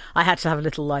enormous. I had to have a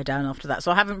little lie down after that,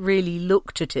 so I haven't really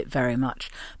looked at it very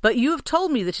much. But you have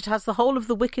told me that it has the whole of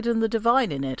The Wicked and the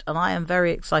Divine in it, and I am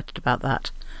very excited about that,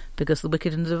 because The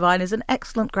Wicked and the Divine is an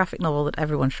excellent graphic novel that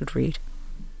everyone should read.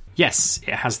 Yes,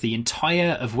 it has the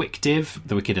entire of Wickdiv,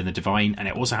 The Wicked and the Divine, and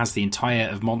it also has the entire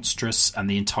of Monstrous and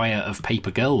the entire of Paper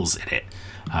Girls in it.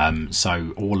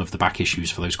 So all of the back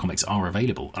issues for those comics are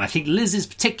available. And I think Liz is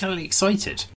particularly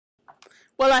excited.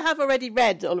 Well, I have already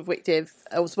read all of Wickdiv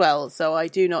as well, so I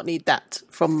do not need that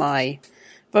from my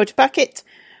voter packet.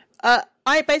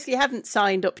 I basically haven't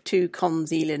signed up to Con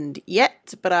Zealand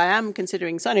yet, but I am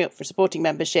considering signing up for supporting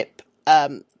membership.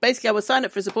 Basically, I will sign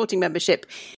up for a supporting membership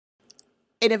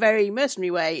in a very mercenary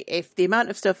way if the amount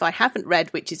of stuff I haven't read,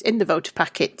 which is in the voter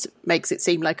packet, makes it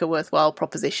seem like a worthwhile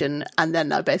proposition, and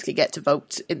then I basically get to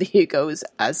vote in the Hugos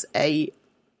as a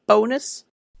bonus.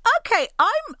 Okay,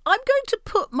 I'm going to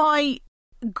put my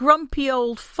grumpy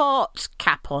old fart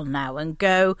cap on now and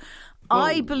go,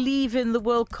 I believe in the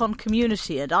Worldcon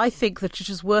community, and I think that it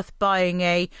is worth buying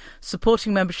a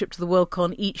supporting membership to the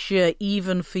Worldcon each year,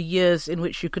 even for years in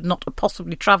which you could not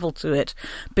possibly travel to it,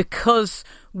 because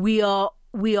we are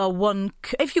one,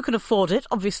 if you can afford it,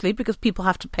 obviously, because people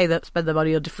have to spend their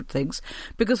money on different things,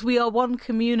 because we are one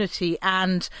community,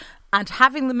 and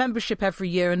having the membership every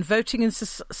year and voting in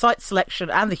site selection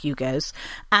and the Hugos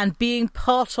and being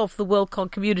part of the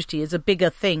Worldcon community is a bigger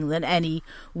thing than any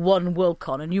one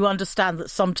Worldcon. And you understand that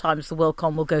sometimes the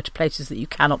Worldcon will go to places that you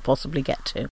cannot possibly get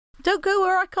to. Don't go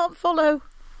where I can't follow.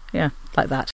 Yeah, like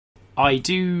that. I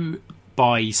do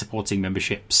buy supporting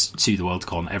memberships to the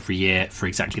Worldcon every year for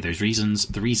exactly those reasons.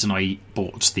 The reason I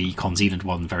bought the Con Zealand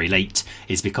one very late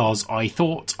is because I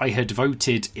thought I had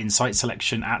voted in site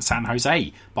selection at San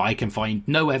Jose, but I can find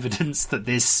no evidence that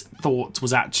this thought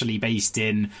was actually based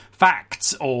in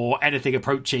fact or anything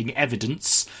approaching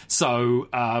evidence. So,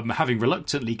 having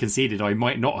reluctantly conceded I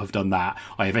might not have done that,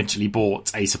 I eventually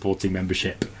bought a supporting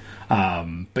membership.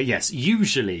 But yes,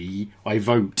 usually I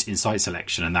vote in site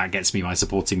selection and that gets me my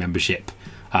supporting membership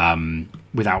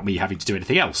without me having to do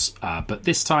anything else. But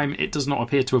this time it does not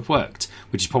appear to have worked,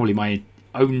 which is probably my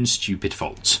own stupid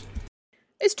fault.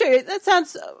 It's true.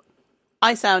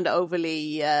 I sound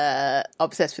overly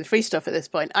obsessed with free stuff at this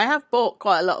point. I have bought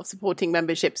quite a lot of supporting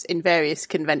memberships in various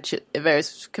conventions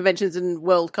and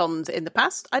Worldcons in the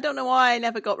past. I don't know why I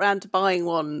never got round to buying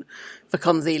one for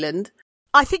Con Zealand.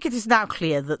 I think it is now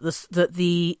clear that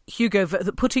the Hugo,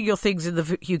 that putting your things in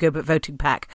the Hugo voting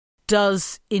pack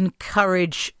does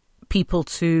encourage people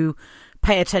to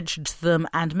pay attention to them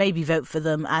and maybe vote for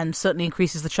them, and certainly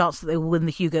increases the chance that they will win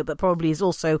the Hugo, but probably is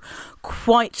also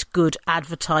quite good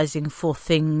advertising for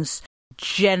things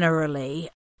generally.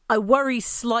 I worry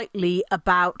slightly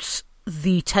about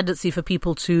the tendency for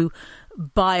people to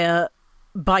buy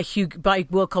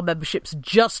Worldcon memberships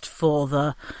just for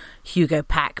the Hugo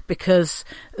pack, because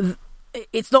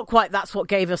it's not quite that's what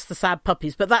gave us the sad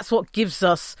puppies, but that's what gives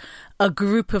us a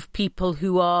group of people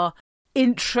who are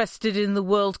interested in the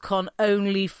Worldcon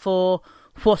only for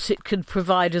what it can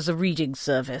provide as a reading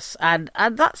service, and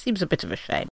that seems a bit of a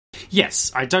shame.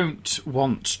 Yes, I don't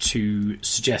want to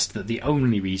suggest that the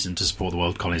only reason to support the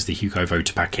Worldcon is the Hugo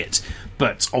voter packet,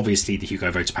 but obviously the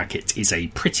Hugo voter packet is a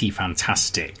pretty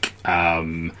fantastic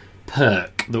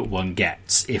perk that one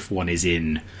gets if one is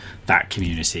in that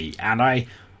community. And I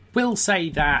will say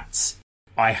that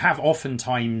I have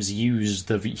oftentimes used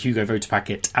the Hugo voter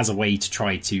packet as a way to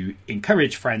try to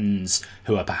encourage friends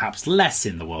who are perhaps less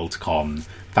in the Worldcon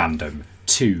fandom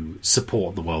to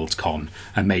support the Worldcon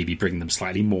and maybe bring them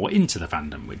slightly more into the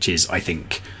fandom, which is, I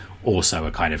think, also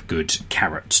a kind of good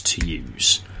carrot to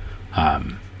use,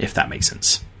 if that makes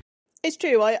sense. It's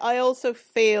true. I also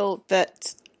feel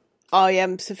that I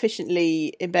am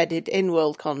sufficiently embedded in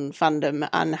Worldcon fandom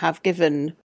and have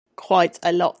given quite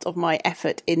a lot of my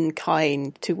effort in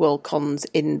kind to Worldcons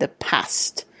in the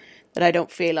past that I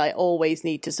don't feel I always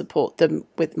need to support them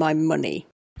with my money.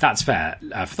 That's fair.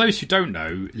 For those who don't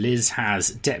know, Liz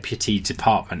has deputy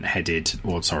division headed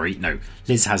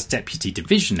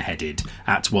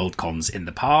at Worldcons in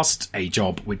the past, a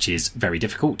job which is very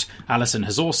difficult. Alison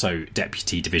has also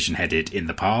deputy division headed in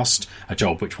the past, a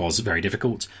job which was very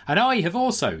difficult. And I have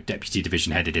also deputy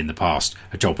division headed in the past,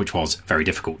 a job which was very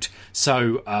difficult.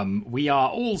 So we are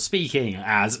all speaking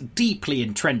as deeply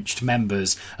entrenched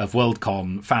members of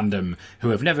Worldcon fandom who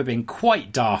have never been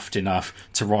quite daft enough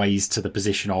to rise to the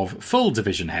position of full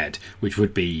division head, which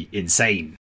would be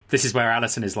insane. This is where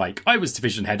Alison is like, I was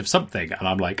division head of something, and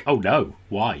I'm like, oh no,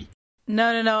 why?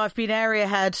 No, I've been area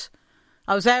head.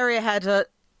 I was area head at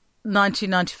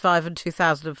 1995 and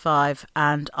 2005,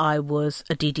 and I was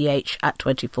a DDH at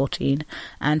 2014,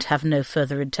 and have no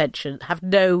further intention, have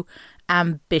no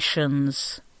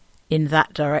ambitions in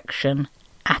that direction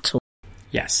at all.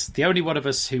 Yes, the only one of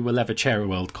us who will ever chair a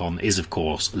Worldcon is, of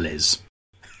course, Liz.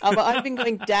 Oh, but I've been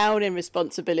going down in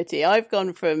responsibility. I've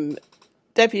gone from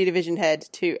deputy division head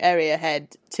to area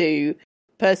head to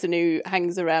person who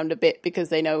hangs around a bit because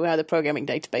they know how the programming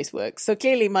database works. So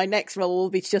clearly my next role will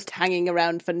be just hanging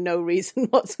around for no reason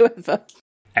whatsoever.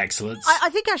 Excellent. I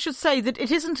think I should say that it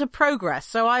isn't a progress.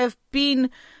 So I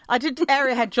did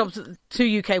area head jobs at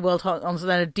 2 UK Worldcons and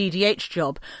then a DDH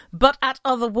job. But at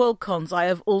other Worldcons, I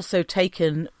have also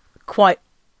taken quite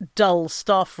dull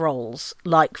staff roles,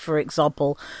 like, for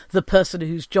example, the person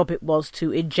whose job it was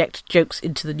to inject jokes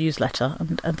into the newsletter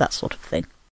and that sort of thing.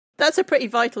 That's a pretty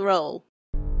vital role.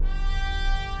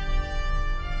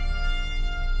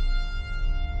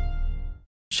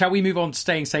 Shall we move on to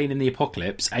staying sane in the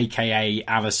apocalypse, aka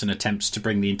Alison attempts to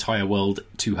bring the entire world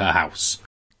to her house?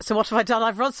 So what have I done?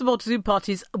 I've run some more Zoom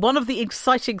parties. One of the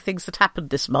exciting things that happened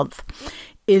this month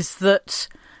is that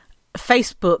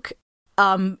Facebook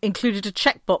included a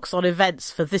checkbox on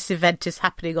events for "this event is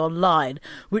happening online,"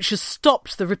 which has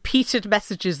stopped the repeated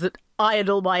messages that I and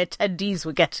all my attendees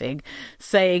were getting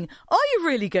saying, "Are you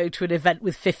really going to an event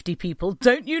with 50 people?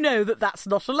 Don't you know that that's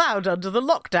not allowed under the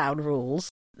lockdown rules?"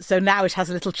 So now it has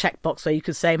a little checkbox where you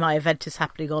can say my event is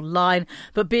happening online.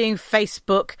 But being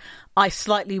Facebook, I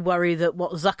slightly worry that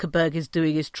what Zuckerberg is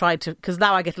doing is trying to... Because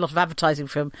now I get a lot of advertising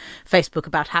from Facebook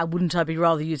about how wouldn't I be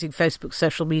rather using Facebook's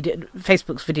social media,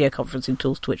 Facebook's video conferencing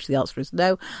tools, to which the answer is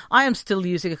no. I am still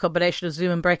using a combination of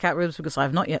Zoom and breakout rooms because I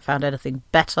have not yet found anything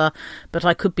better. But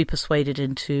I could be persuaded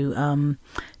into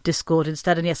Discord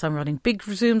instead. And yes, I'm running big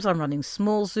Zooms. I'm running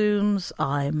small Zooms.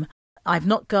 I've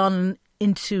not gone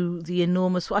into the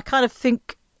enormous... I kind of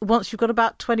think once you've got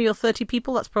about 20 or 30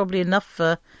 people, that's probably enough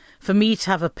for me to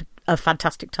have a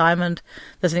fantastic time, and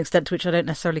there's an extent to which I don't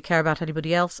necessarily care about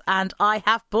anybody else. And I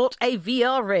have bought a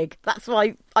VR rig. That's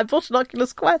why I bought an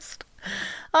Oculus Quest.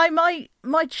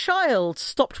 My child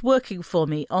stopped working for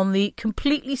me on the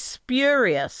completely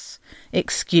spurious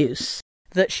excuse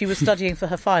that she was studying for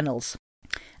her finals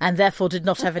and therefore did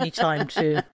not have any time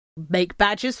to make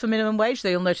badges for minimum wage.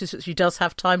 You'll notice that she does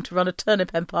have time to run a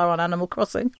turnip empire on Animal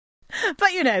Crossing.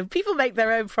 But, you know, people make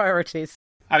their own priorities.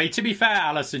 I mean, to be fair,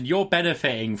 Alison, you're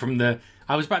benefiting from the...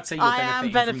 I was about to say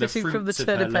you're benefiting from the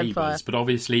turnip of her empire. labours, but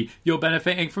obviously you're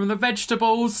benefiting from the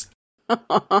vegetables.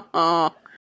 All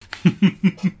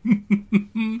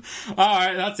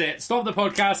right, that's it. Stop the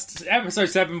podcast. Episode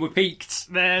 7, we're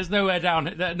peaked. There's nowhere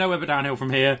but downhill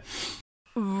from here.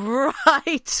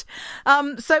 Right.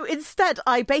 So instead,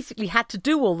 I basically had to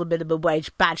do all the minimum wage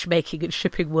badge making and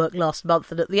shipping work last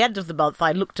month. And at the end of the month,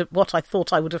 I looked at what I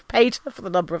thought I would have paid her for the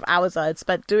number of hours I had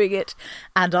spent doing it.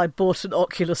 And I bought an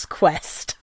Oculus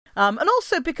Quest. And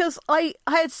also because I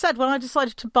had said when I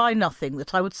decided to buy nothing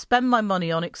that I would spend my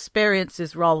money on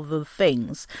experiences rather than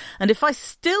things. And if I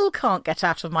still can't get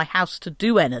out of my house to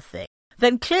do anything,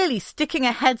 then clearly sticking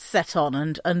a headset on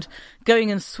and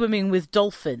going and swimming with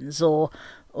dolphins or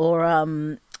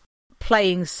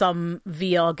playing some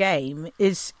VR game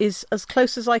is as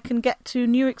close as I can get to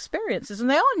new experiences. And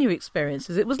they are new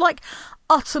experiences. It was like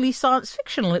utterly science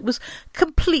fictional. It was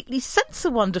completely sense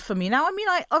of wonder for me. Now, I mean,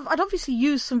 I'd obviously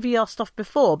used some VR stuff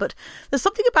before, but there's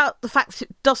something about the fact that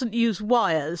it doesn't use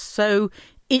wires, so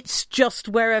it's just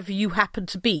wherever you happen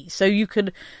to be. So you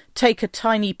can take a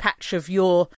tiny patch of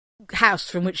your house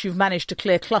from which you've managed to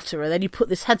clear clutter, and then you put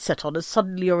this headset on and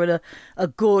suddenly you're in a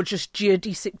gorgeous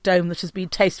geodesic dome that has been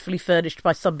tastefully furnished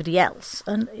by somebody else,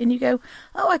 and you go,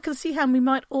 oh, I can see how we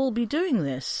might all be doing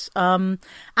this, and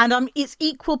it's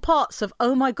equal parts of,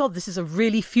 oh my god, this is a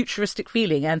really futuristic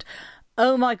feeling, and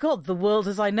oh my god, the world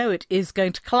as I know it is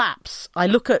going to collapse. I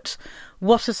look at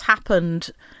what has happened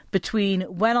between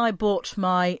when I bought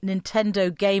my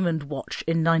Nintendo Game & Watch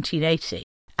in 1980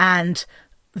 and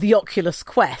the Oculus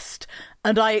Quest,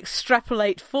 and I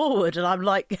extrapolate forward, and I'm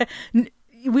like,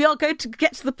 we are going to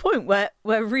get to the point where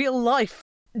real life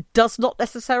does not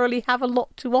necessarily have a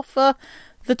lot to offer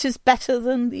that is better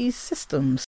than these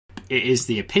systems. It is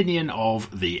the opinion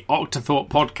of the Octothorpe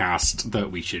podcast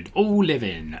that we should all live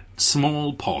in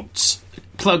small pods,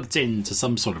 plugged into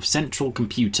some sort of central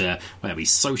computer where we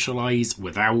socialise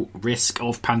without risk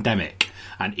of pandemic.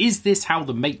 And is this how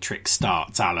the Matrix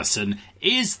starts, Alison?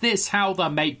 Is this how the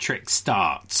Matrix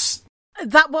starts?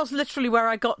 That was literally where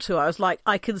I got to. I was like,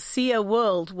 I can see a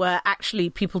world where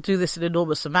actually people do this an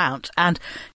enormous amount, and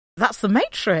that's the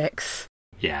Matrix.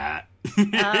 Yeah.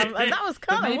 And that was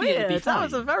kind of weird. That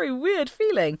was a very weird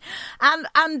feeling.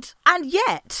 And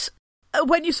yet,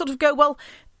 when you sort of go, well,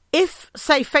 if,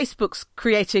 say, Facebook's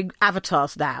creating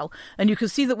avatars now, and you can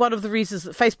see that one of the reasons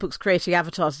that Facebook's creating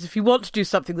avatars is if you want to do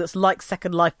something that's like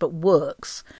Second Life but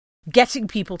works, getting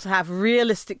people to have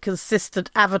realistic,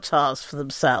 consistent avatars for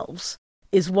themselves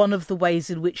is one of the ways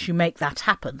in which you make that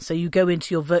happen. So you go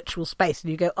into your virtual space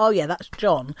and you go, oh yeah, that's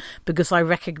John, because I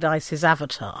recognise his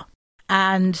avatar.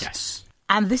 And yes.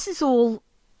 And this is all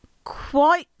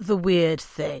quite the weird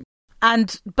thing.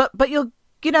 But you're,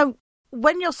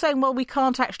 when you're saying, well, we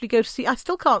can't actually go to see, I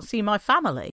still can't see my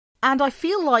family. And I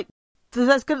feel like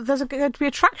there's going to be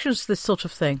attractions to this sort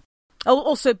of thing. Oh,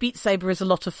 also, Beat Saber is a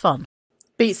lot of fun.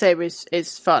 Beat Saber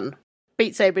is fun.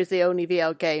 Beat Saber is the only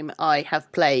VR game I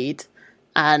have played,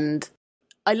 and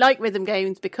I like rhythm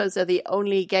games because they're the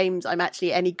only games I'm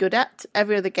actually any good at.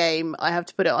 Every other game, I have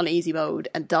to put it on easy mode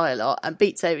and die a lot, and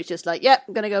Beat Saber is just like, yep,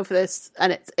 I'm going to go for this,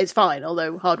 and it's fine,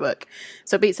 although hard work.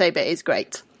 So Beat Saber is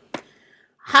great.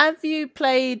 Have you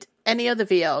played any other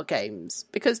VR games?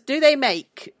 Because do they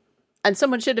make, and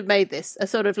someone should have made this, a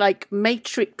sort of like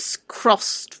Matrix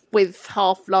crossed with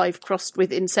Half-Life crossed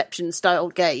with Inception style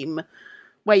game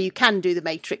where you can do the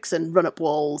Matrix and run up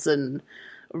walls and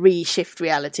reshift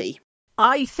reality?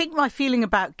 I think my feeling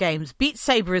about games, Beat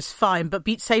Saber is fine, but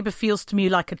Beat Saber feels to me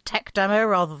like a tech demo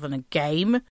rather than a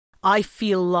game. I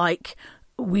feel like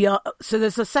so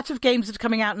there's a set of games that are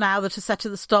coming out now that are set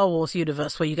in the Star Wars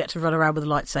universe where you get to run around with a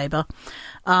lightsaber.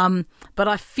 But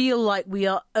I feel like we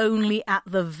are only at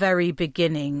the very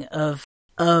beginning of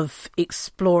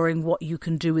exploring what you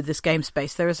can do with this game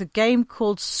space. There is a game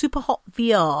called Superhot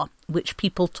VR, which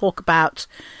people talk about,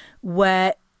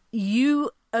 where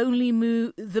you only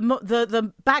move,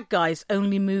 the bad guys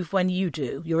only move when you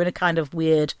do. You're in a kind of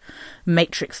weird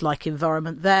Matrix-like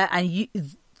environment there,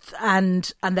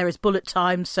 and there is bullet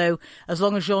time, so as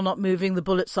long as you're not moving, the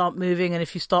bullets aren't moving, and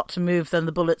if you start to move, then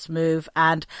the bullets move,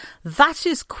 and that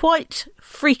is quite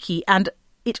freaky, and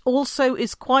it also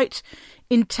is quite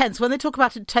intense. When they talk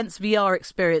about intense VR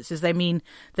experiences, they mean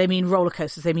roller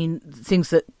coasters, they mean things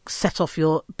that set off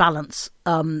your balance.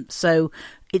 So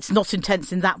it's not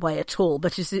intense in that way at all,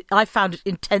 but I found it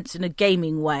intense in a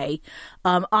gaming way.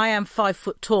 I am 5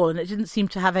 foot tall, and it didn't seem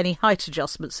to have any height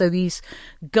adjustment. So these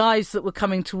guys that were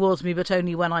coming towards me, but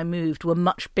only when I moved, were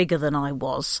much bigger than I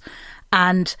was,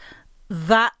 and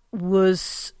that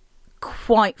was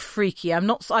quite freaky.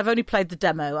 I've only played the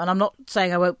demo, and I'm not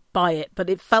saying I won't buy it,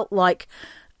 but it felt like,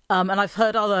 and I've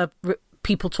heard other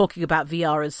people talking about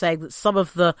VR and saying that some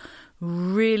of the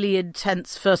really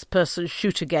intense first-person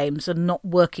shooter games are not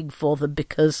working for them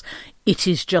because it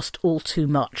is just all too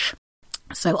much.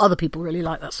 So other people really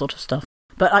like that sort of stuff.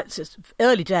 But it's just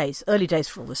early days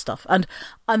for all this stuff. And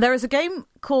there is a game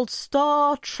called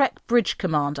Star Trek Bridge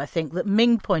Command, I think, that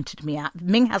Ming pointed me at.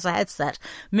 Ming has a headset.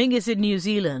 Ming is in New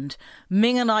Zealand.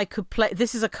 Ming and I could play.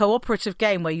 This is a cooperative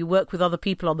game where you work with other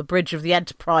people on the bridge of the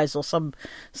Enterprise or some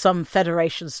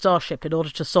Federation starship in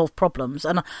order to solve problems.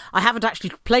 And I haven't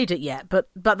actually played it yet, but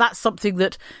that's something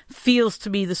that feels to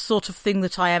me the sort of thing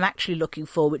that I am actually looking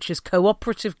for, which is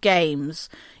cooperative games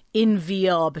in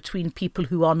VR between people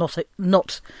who are not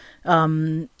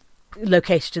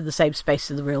located in the same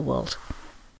space in the real world.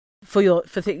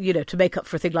 To make up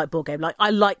for a thing like board game. Like, I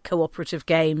like cooperative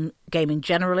gaming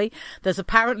generally. There's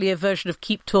apparently a version of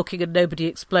Keep Talking and Nobody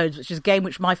Explodes, which is a game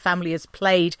which my family has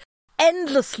played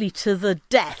endlessly to the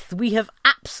death. We have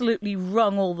absolutely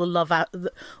wrung all the love out,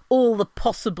 all the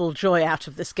possible joy out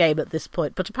of this game at this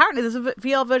point. But apparently there's a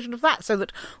VR version of that, so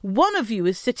that one of you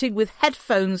is sitting with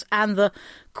headphones and the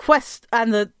Quest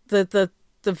and the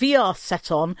VR set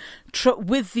on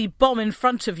with the bomb in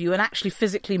front of you and actually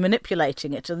physically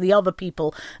manipulating it, and the other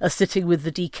people are sitting with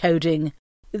the decoding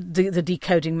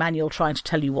manual trying to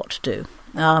tell you what to do.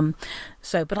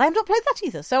 But I have not played that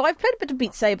either. So I've played a bit of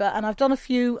Beat Saber, and I've done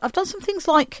some things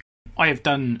like, I have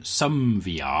done some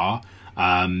VR.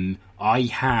 I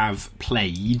have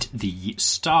played the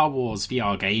Star Wars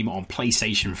VR game on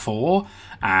PlayStation 4,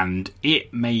 and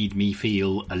it made me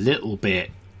feel a little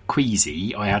bit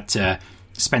queasy. I had to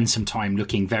spend some time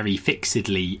looking very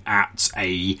fixedly at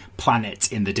a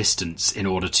planet in the distance in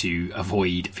order to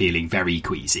avoid feeling very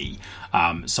queasy.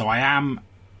 But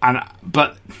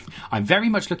I'm very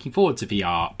much looking forward to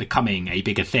VR becoming a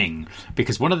bigger thing,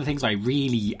 because one of the things I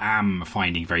really am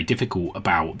finding very difficult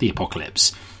about the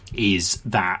apocalypse is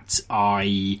that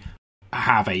I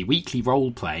have a weekly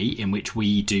role play in which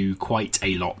we do quite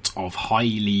a lot of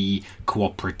highly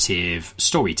cooperative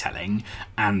storytelling,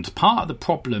 and part of the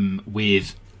problem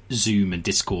with Zoom and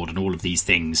Discord and all of these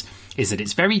things is that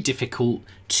it's very difficult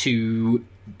to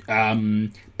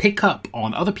pick up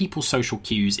on other people's social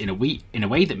cues in a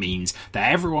way that means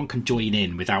that everyone can join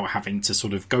in without having to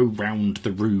sort of go round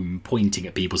the room pointing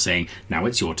at people saying, now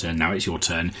it's your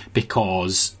turn,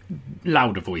 because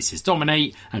louder voices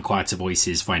dominate and quieter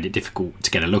voices find it difficult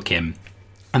to get a look in.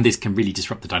 And this can really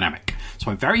disrupt the dynamic. So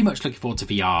I'm very much looking forward to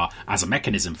VR as a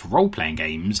mechanism for role-playing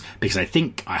games, because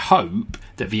I hope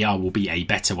that VR will be a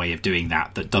better way of doing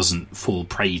that doesn't fall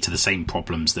prey to the same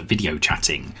problems that video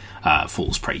chatting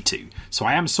falls prey to. So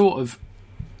I am sort of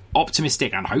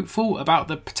optimistic and hopeful about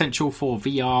the potential for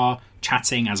VR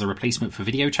chatting as a replacement for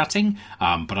video chatting,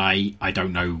 but I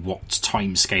don't know what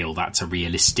timescale that's a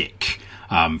realistic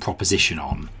proposition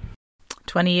on.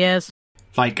 20 years.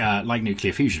 Like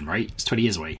nuclear fusion, right? It's 20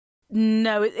 years away.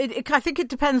 No, I think it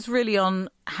depends really on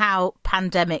how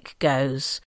pandemic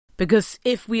goes. Because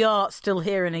if we are still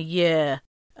here in a year,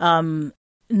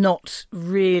 not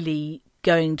really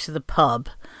going to the pub,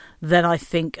 then I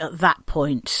think at that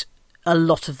point a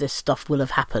lot of this stuff will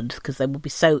have happened, because there will be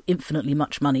so infinitely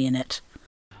much money in it.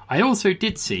 I also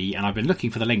did see, and I've been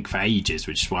looking for the link for ages,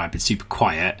 which is why I've been super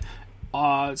quiet,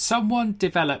 someone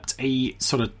developed a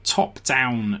sort of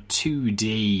top-down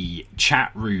 2D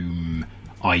chat room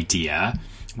idea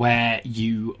where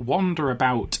you wander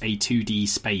about a 2D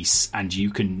space and you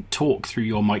can talk through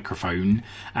your microphone,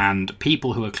 and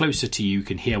people who are closer to you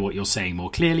can hear what you're saying more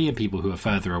clearly, and people who are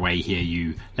further away hear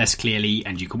you less clearly,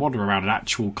 and you can wander around an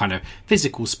actual kind of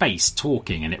physical space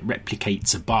talking, and it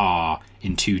replicates a bar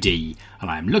in 2D. And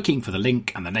I'm looking for the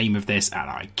link and the name of this, and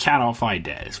I cannot find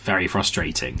it. It's very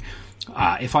frustrating.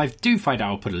 If I do find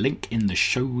out, I'll put a link in the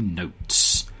show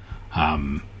notes.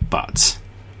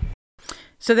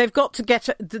 So they've got to get...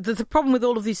 The problem with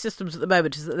all of these systems at the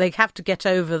moment is that they have to get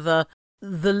over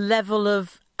the level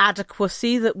of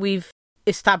adequacy that we've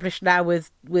established now with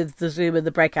the Zoom and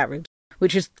the breakout rooms,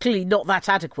 which is clearly not that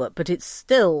adequate, but it's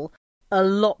still a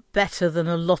lot better than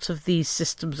a lot of these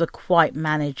systems are quite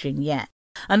managing yet.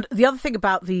 And the other thing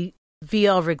about the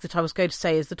VR rig that I was going to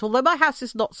say is that although my house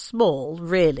is not small,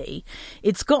 really,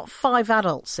 it's got 5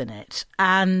 adults in it.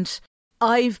 And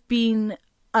I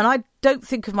don't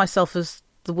think of myself as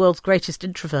the world's greatest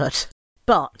introvert,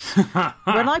 but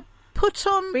when I put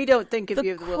on we don't think of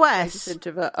you as the world's greatest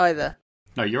introvert either.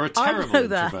 No, you're a terrible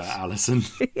introvert, Alison.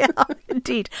 Yeah,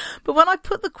 indeed. But when I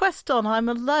put the Quest on, I'm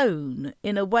alone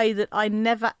in a way that I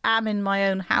never am in my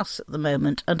own house at the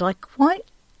moment, and I quite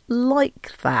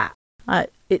like that.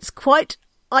 It's quite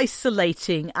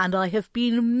isolating, and I have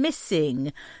been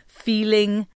missing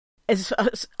feeling, as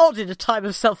odd in a time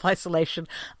of self-isolation,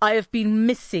 I have been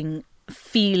missing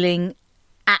feeling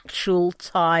actual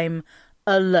time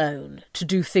alone to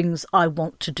do things I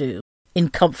want to do in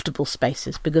comfortable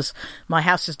spaces, because my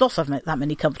house does not have that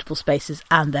many comfortable spaces,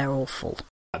 and they're all full.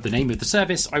 The name of the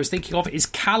service I was thinking of is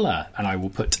Calla, and I will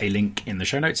put a link in the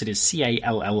show notes. It is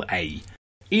Calla.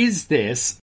 Is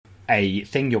this a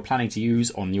thing you're planning to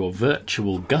use on your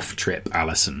virtual Guff trip,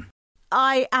 Alison?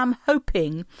 I am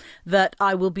hoping that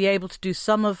I will be able to do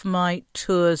some of my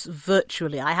tours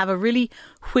virtually. I have a really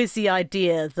whizzy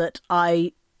idea that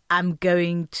I am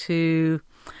going to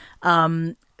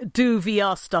do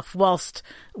VR stuff whilst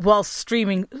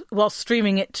streaming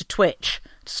it to Twitch,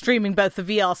 streaming both the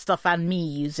VR stuff and me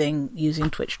using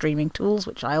Twitch streaming tools,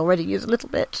 which I already use a little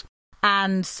bit,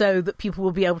 and so that people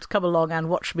will be able to come along and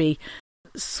watch me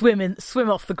swim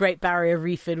off the Great Barrier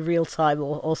Reef in real time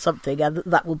or something, and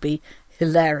that will be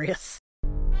hilarious.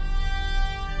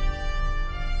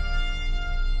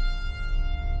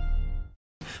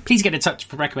 Please get in touch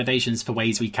for recommendations for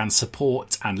ways we can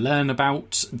support and learn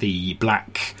about the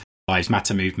Black Lives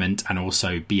Matter movement, and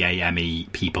also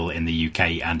BAME people in the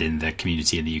UK and in the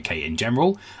community in the UK in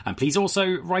general. And please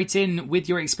also write in with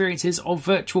your experiences of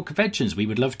virtual conventions. We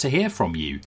would love to hear from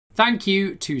you. Thank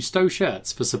you to Stow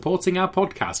Shirts for supporting our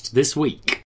podcast this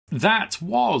week. That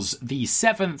was the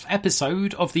 7th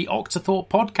episode of the Octothorpe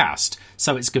podcast.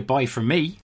 So it's goodbye from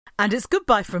me. And it's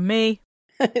goodbye from me.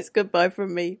 It's goodbye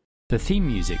from me. The theme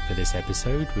music for this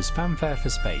episode was Fanfare for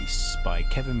Space by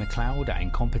Kevin MacLeod at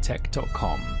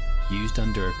Incompetech.com, used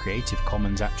under a Creative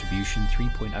Commons Attribution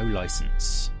 3.0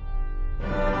 license.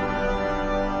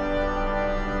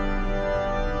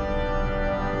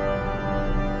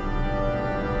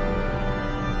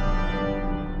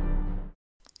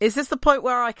 Is this the point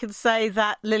where I can say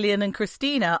that Lillian and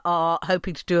Christina are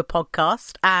hoping to do a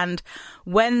podcast? And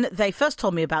when they first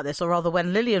told me about this, or rather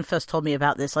when Lillian first told me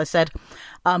about this, I said,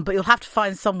 but you'll have to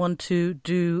find someone to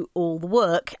do all the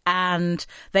work. And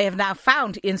they have now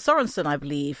found Ian Sorensen, I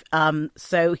believe.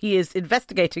 So he is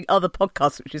investigating other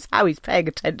podcasts, which is how he's paying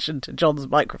attention to John's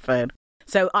microphone.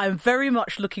 So I'm very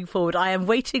much looking forward. I am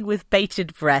waiting with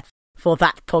bated breath for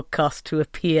that podcast to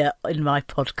appear in my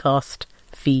podcast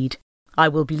feed. I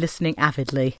will be listening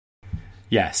avidly.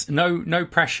 Yes, no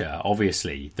pressure,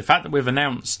 obviously. The fact that we've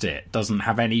announced it doesn't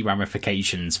have any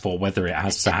ramifications for whether it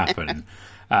has to happen.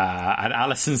 And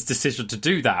Alison's decision to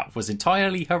do that was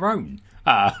entirely her own.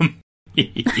 I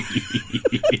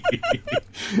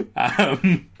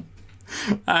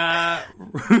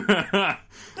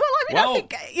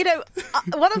think,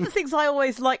 one of the things I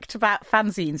always liked about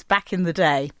fanzines back in the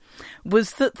day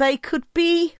was that they could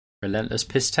be relentless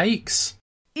piss takes.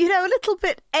 A little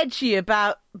bit edgy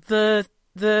about the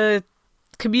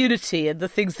community and the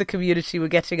things the community were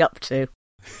getting up to.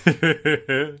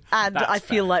 And I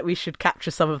feel like we should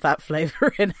capture some of that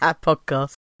flavour in our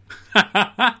podcast.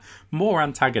 More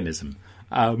antagonism.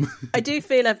 I do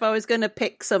feel if I was going to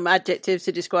pick some adjectives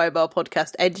to describe our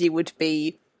podcast, edgy would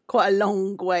be quite a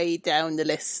long way down the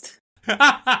list.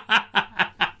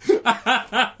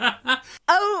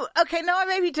 Oh, okay. No, I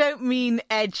maybe don't mean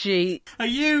edgy. Are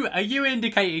you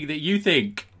indicating that you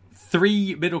think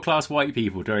 3 middle-class white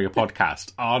people doing a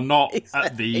podcast are not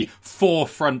at the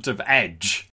forefront of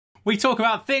edge? We talk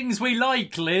about things we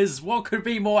like, Liz. What could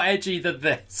be more edgy than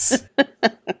this?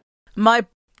 My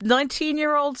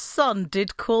 19-year-old son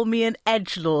did call me an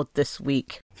edgelord this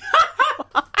week.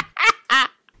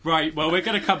 Right, well, we're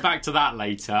going to come back to that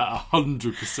later,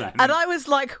 100%. And I was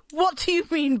like, what do you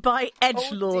mean by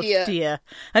edgelord, dear?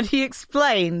 And he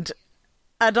explained,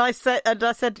 and I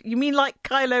said, you mean like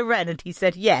Kylo Ren? And he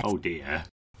said, yes. Oh, dear.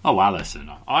 Oh, Alison.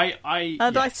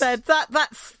 I said,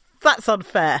 that's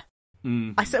unfair.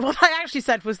 Mm. I said, what I actually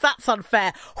said was, that's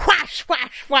unfair. Whash,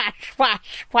 whash, whash,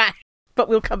 whash, whash. But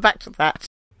we'll come back to that.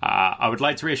 I would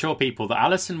like to reassure people that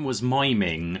Alison was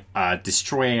miming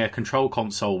destroying a control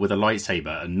console with a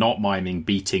lightsaber and not miming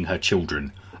beating her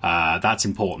children. That's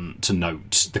important to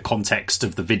note. The context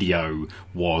of the video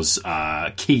was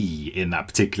key in that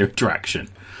particular interaction.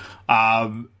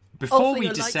 Before also, we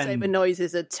your descend... lightsaber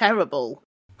noises are terrible.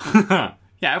 Yeah,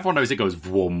 everyone knows it goes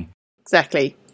vroom. Exactly.